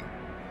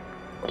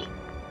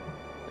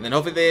 And then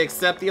hopefully they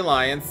accept the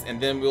alliance, and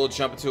then we'll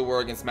jump into a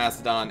war against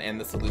Macedon and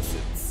the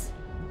Seleucids.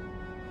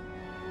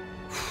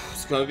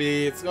 It's gonna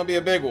be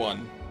a big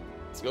one.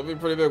 It's gonna be a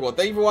pretty big one.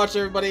 Thank you for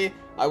watching, everybody.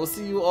 I will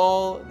see you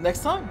all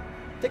next time.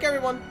 Take care,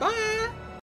 everyone. Bye.